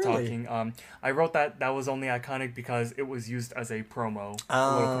Benson were talking. I wrote that was only iconic because it was used as a promo,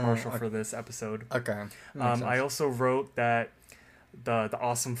 a little commercial for this episode. Okay. I also wrote that the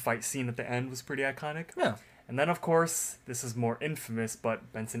awesome fight scene at the end was pretty iconic. Yeah. And then, of course, this is more infamous,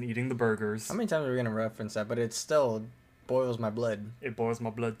 but Benson eating the burgers. How many times are we going to reference that? But it still boils my blood. It boils my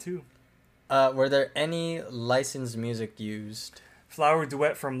blood, too. Were there any licensed music used? Flower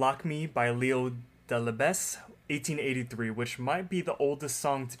Duet from Lock Me by Leo Delibes, 1883, which might be the oldest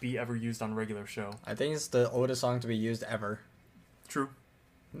song to be ever used on a regular show. I think it's the oldest song to be used ever. True.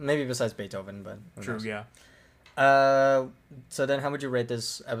 Maybe besides Beethoven, but True, yeah. So then how would you rate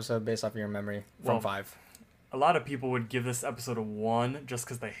this episode based off of your memory from 5? a lot of people would give this episode a 1 just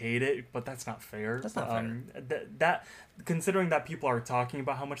because they hate it, but that's not fair. That's not fair. That considering that people are talking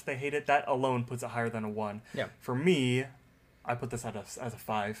about how much they hate it, that alone puts it higher than a 1. Yeah. For me, I put this as a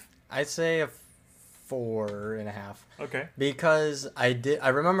 5. I'd say a 4.5. Okay. Because I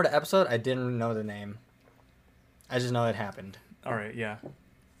remember the episode. I didn't know the name. I just know it happened. All right. Yeah.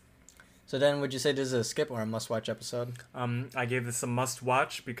 So then, would you say this is a skip or a must-watch episode? I gave this a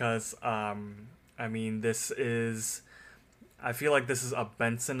must-watch because I mean, I feel like this is a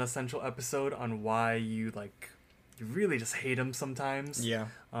Benson essential episode on why you really just hate him sometimes. Yeah.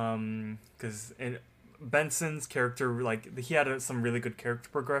 Because Benson's character, like, he had some really good character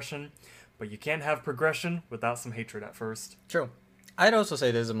progression, but you can't have progression without some hatred at first. True. I'd also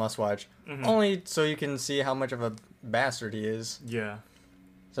say this is a must-watch, Mm-hmm. only so you can see how much of a bastard he is. Yeah.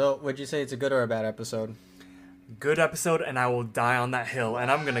 So, would you say it's a good or a bad episode? Good episode, and I will die on that hill,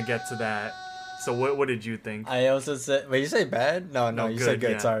 and I'm gonna get to that. So what did you think? I also said... Wait, you say bad? No, you said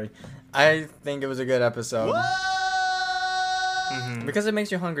good, yeah. sorry. I think it was a good episode. Mm-hmm. Because it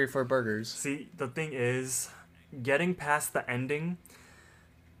makes you hungry for burgers. See, the thing is, getting past the ending...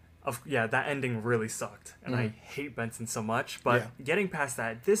 that ending really sucked, and I hate Benson so much, but getting past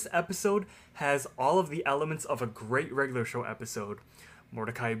that, this episode has all of the elements of a great regular show episode.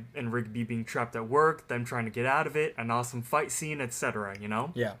 Mordecai and Rigby being trapped at work, them trying to get out of it, an awesome fight scene, etc., you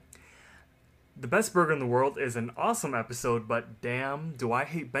know? Yeah. The Best Burger in the World is an awesome episode, but damn, do I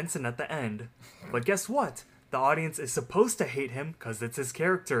hate Benson at the end. But guess what? The audience is supposed to hate him because it's his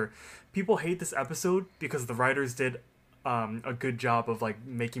character. People hate this episode because the writers did a good job of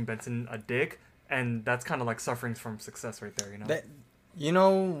making Benson a dick, and that's kind of like suffering from success right there, you know? You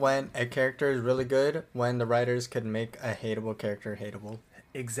know when a character is really good? When the writers could make a hateable character hateable.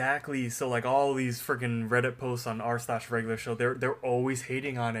 Exactly. So all these freaking Reddit posts on r/regular show, they're always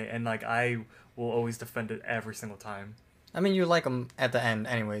hating on it, and I will always defend it every single time. I mean, you like him at the end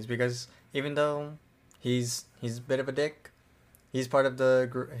anyways, because even though he's a bit of a dick, he's part of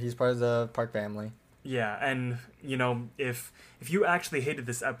the Park family. Yeah, and if you actually hated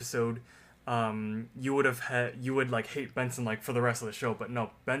this episode, you would hate Benson for the rest of the show, but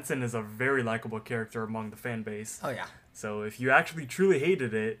no, Benson is a very likable character among the fan base. Oh yeah. So if you actually truly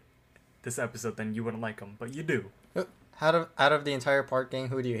hated this episode, then you wouldn't like him, but you do. Out of the entire Park gang,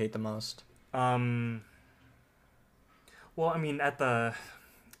 who do you hate the most? Well, I mean, at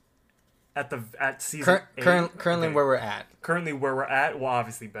season 8, currently where we're at. Currently where we're at, well,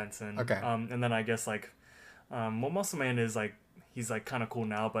 obviously Benson. Okay. And then I guess Muscle Man is he's kind of cool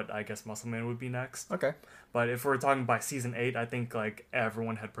now, but I guess Muscle Man would be next. Okay. But if we're talking by season 8, I think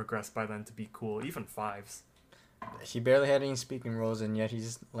everyone had progressed by then to be cool, even Fives. He barely had any speaking roles, and yet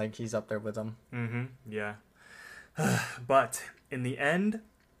he's up there with them. Mm-hmm. Yeah. But in the end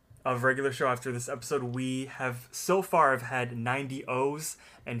of regular show after this episode, we have so far have had 90 O's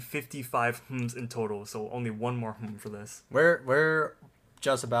and 55 hms in total, so only one more for this. We're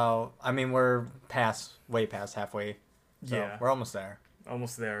just about, I mean, we're way past halfway. So yeah. We're almost there.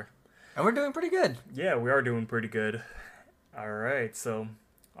 Almost there. And we're doing pretty good. Yeah, we are doing pretty good. All right, so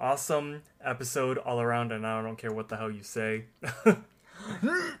awesome episode all around, and I don't care what the hell you say.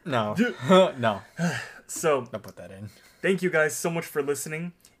 No. No. So Don't put that in. Thank you guys so much for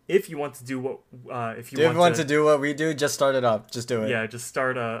listening. If you want to do what, if you want to do what we do, just start it up. Just do it. Yeah, just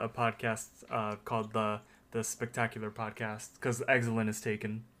start a podcast called the Spectacular Podcast, because Excellent is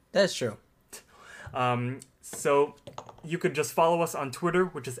taken. That's true. So you could just follow us on Twitter,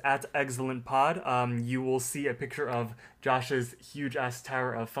 which is @ExcellentPod. You will see a picture of Josh's huge ass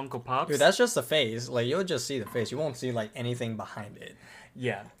tower of Funko Pops. Dude, that's just the face. You'll just see the face. You won't see anything behind it.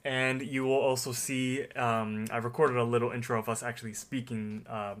 Yeah, and you will also see, I recorded a little intro of us actually speaking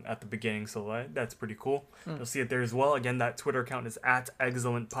at the beginning, so that's pretty cool. You'll see it there as well. Again, that Twitter account is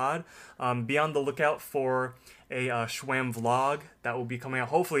 @ExcellentPod. Be on the lookout for a Schwam vlog that will be coming out.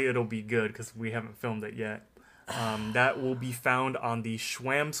 Hopefully it'll be good, because we haven't filmed it yet. That will be found on the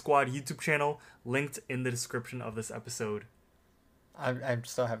Schwam Squad YouTube channel, linked in the description of this episode. I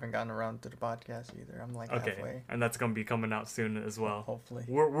still haven't gotten around to the podcast either. I'm okay, halfway. And that's gonna be coming out soon as well. Hopefully.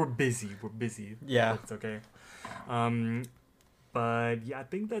 We're busy. We're busy. Yeah. It's okay. But yeah, I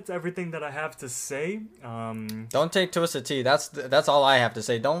think that's everything that I have to say. Don't take Twisted Tea. That's all I have to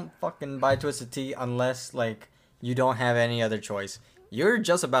say. Don't fucking buy Twisted Tea unless you don't have any other choice. You're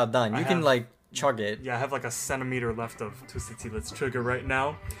just about done. You can chug it. Yeah, I have a centimeter left of Twisted Tea. Let's chug it right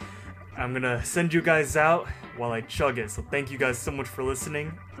now. I'm gonna send you guys out while I chug it. So thank you guys so much for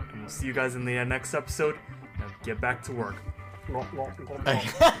listening, and we'll see you guys in the next episode. Now get back to work.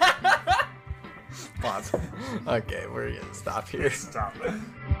 Pause. Okay, we're gonna stop here. Stop.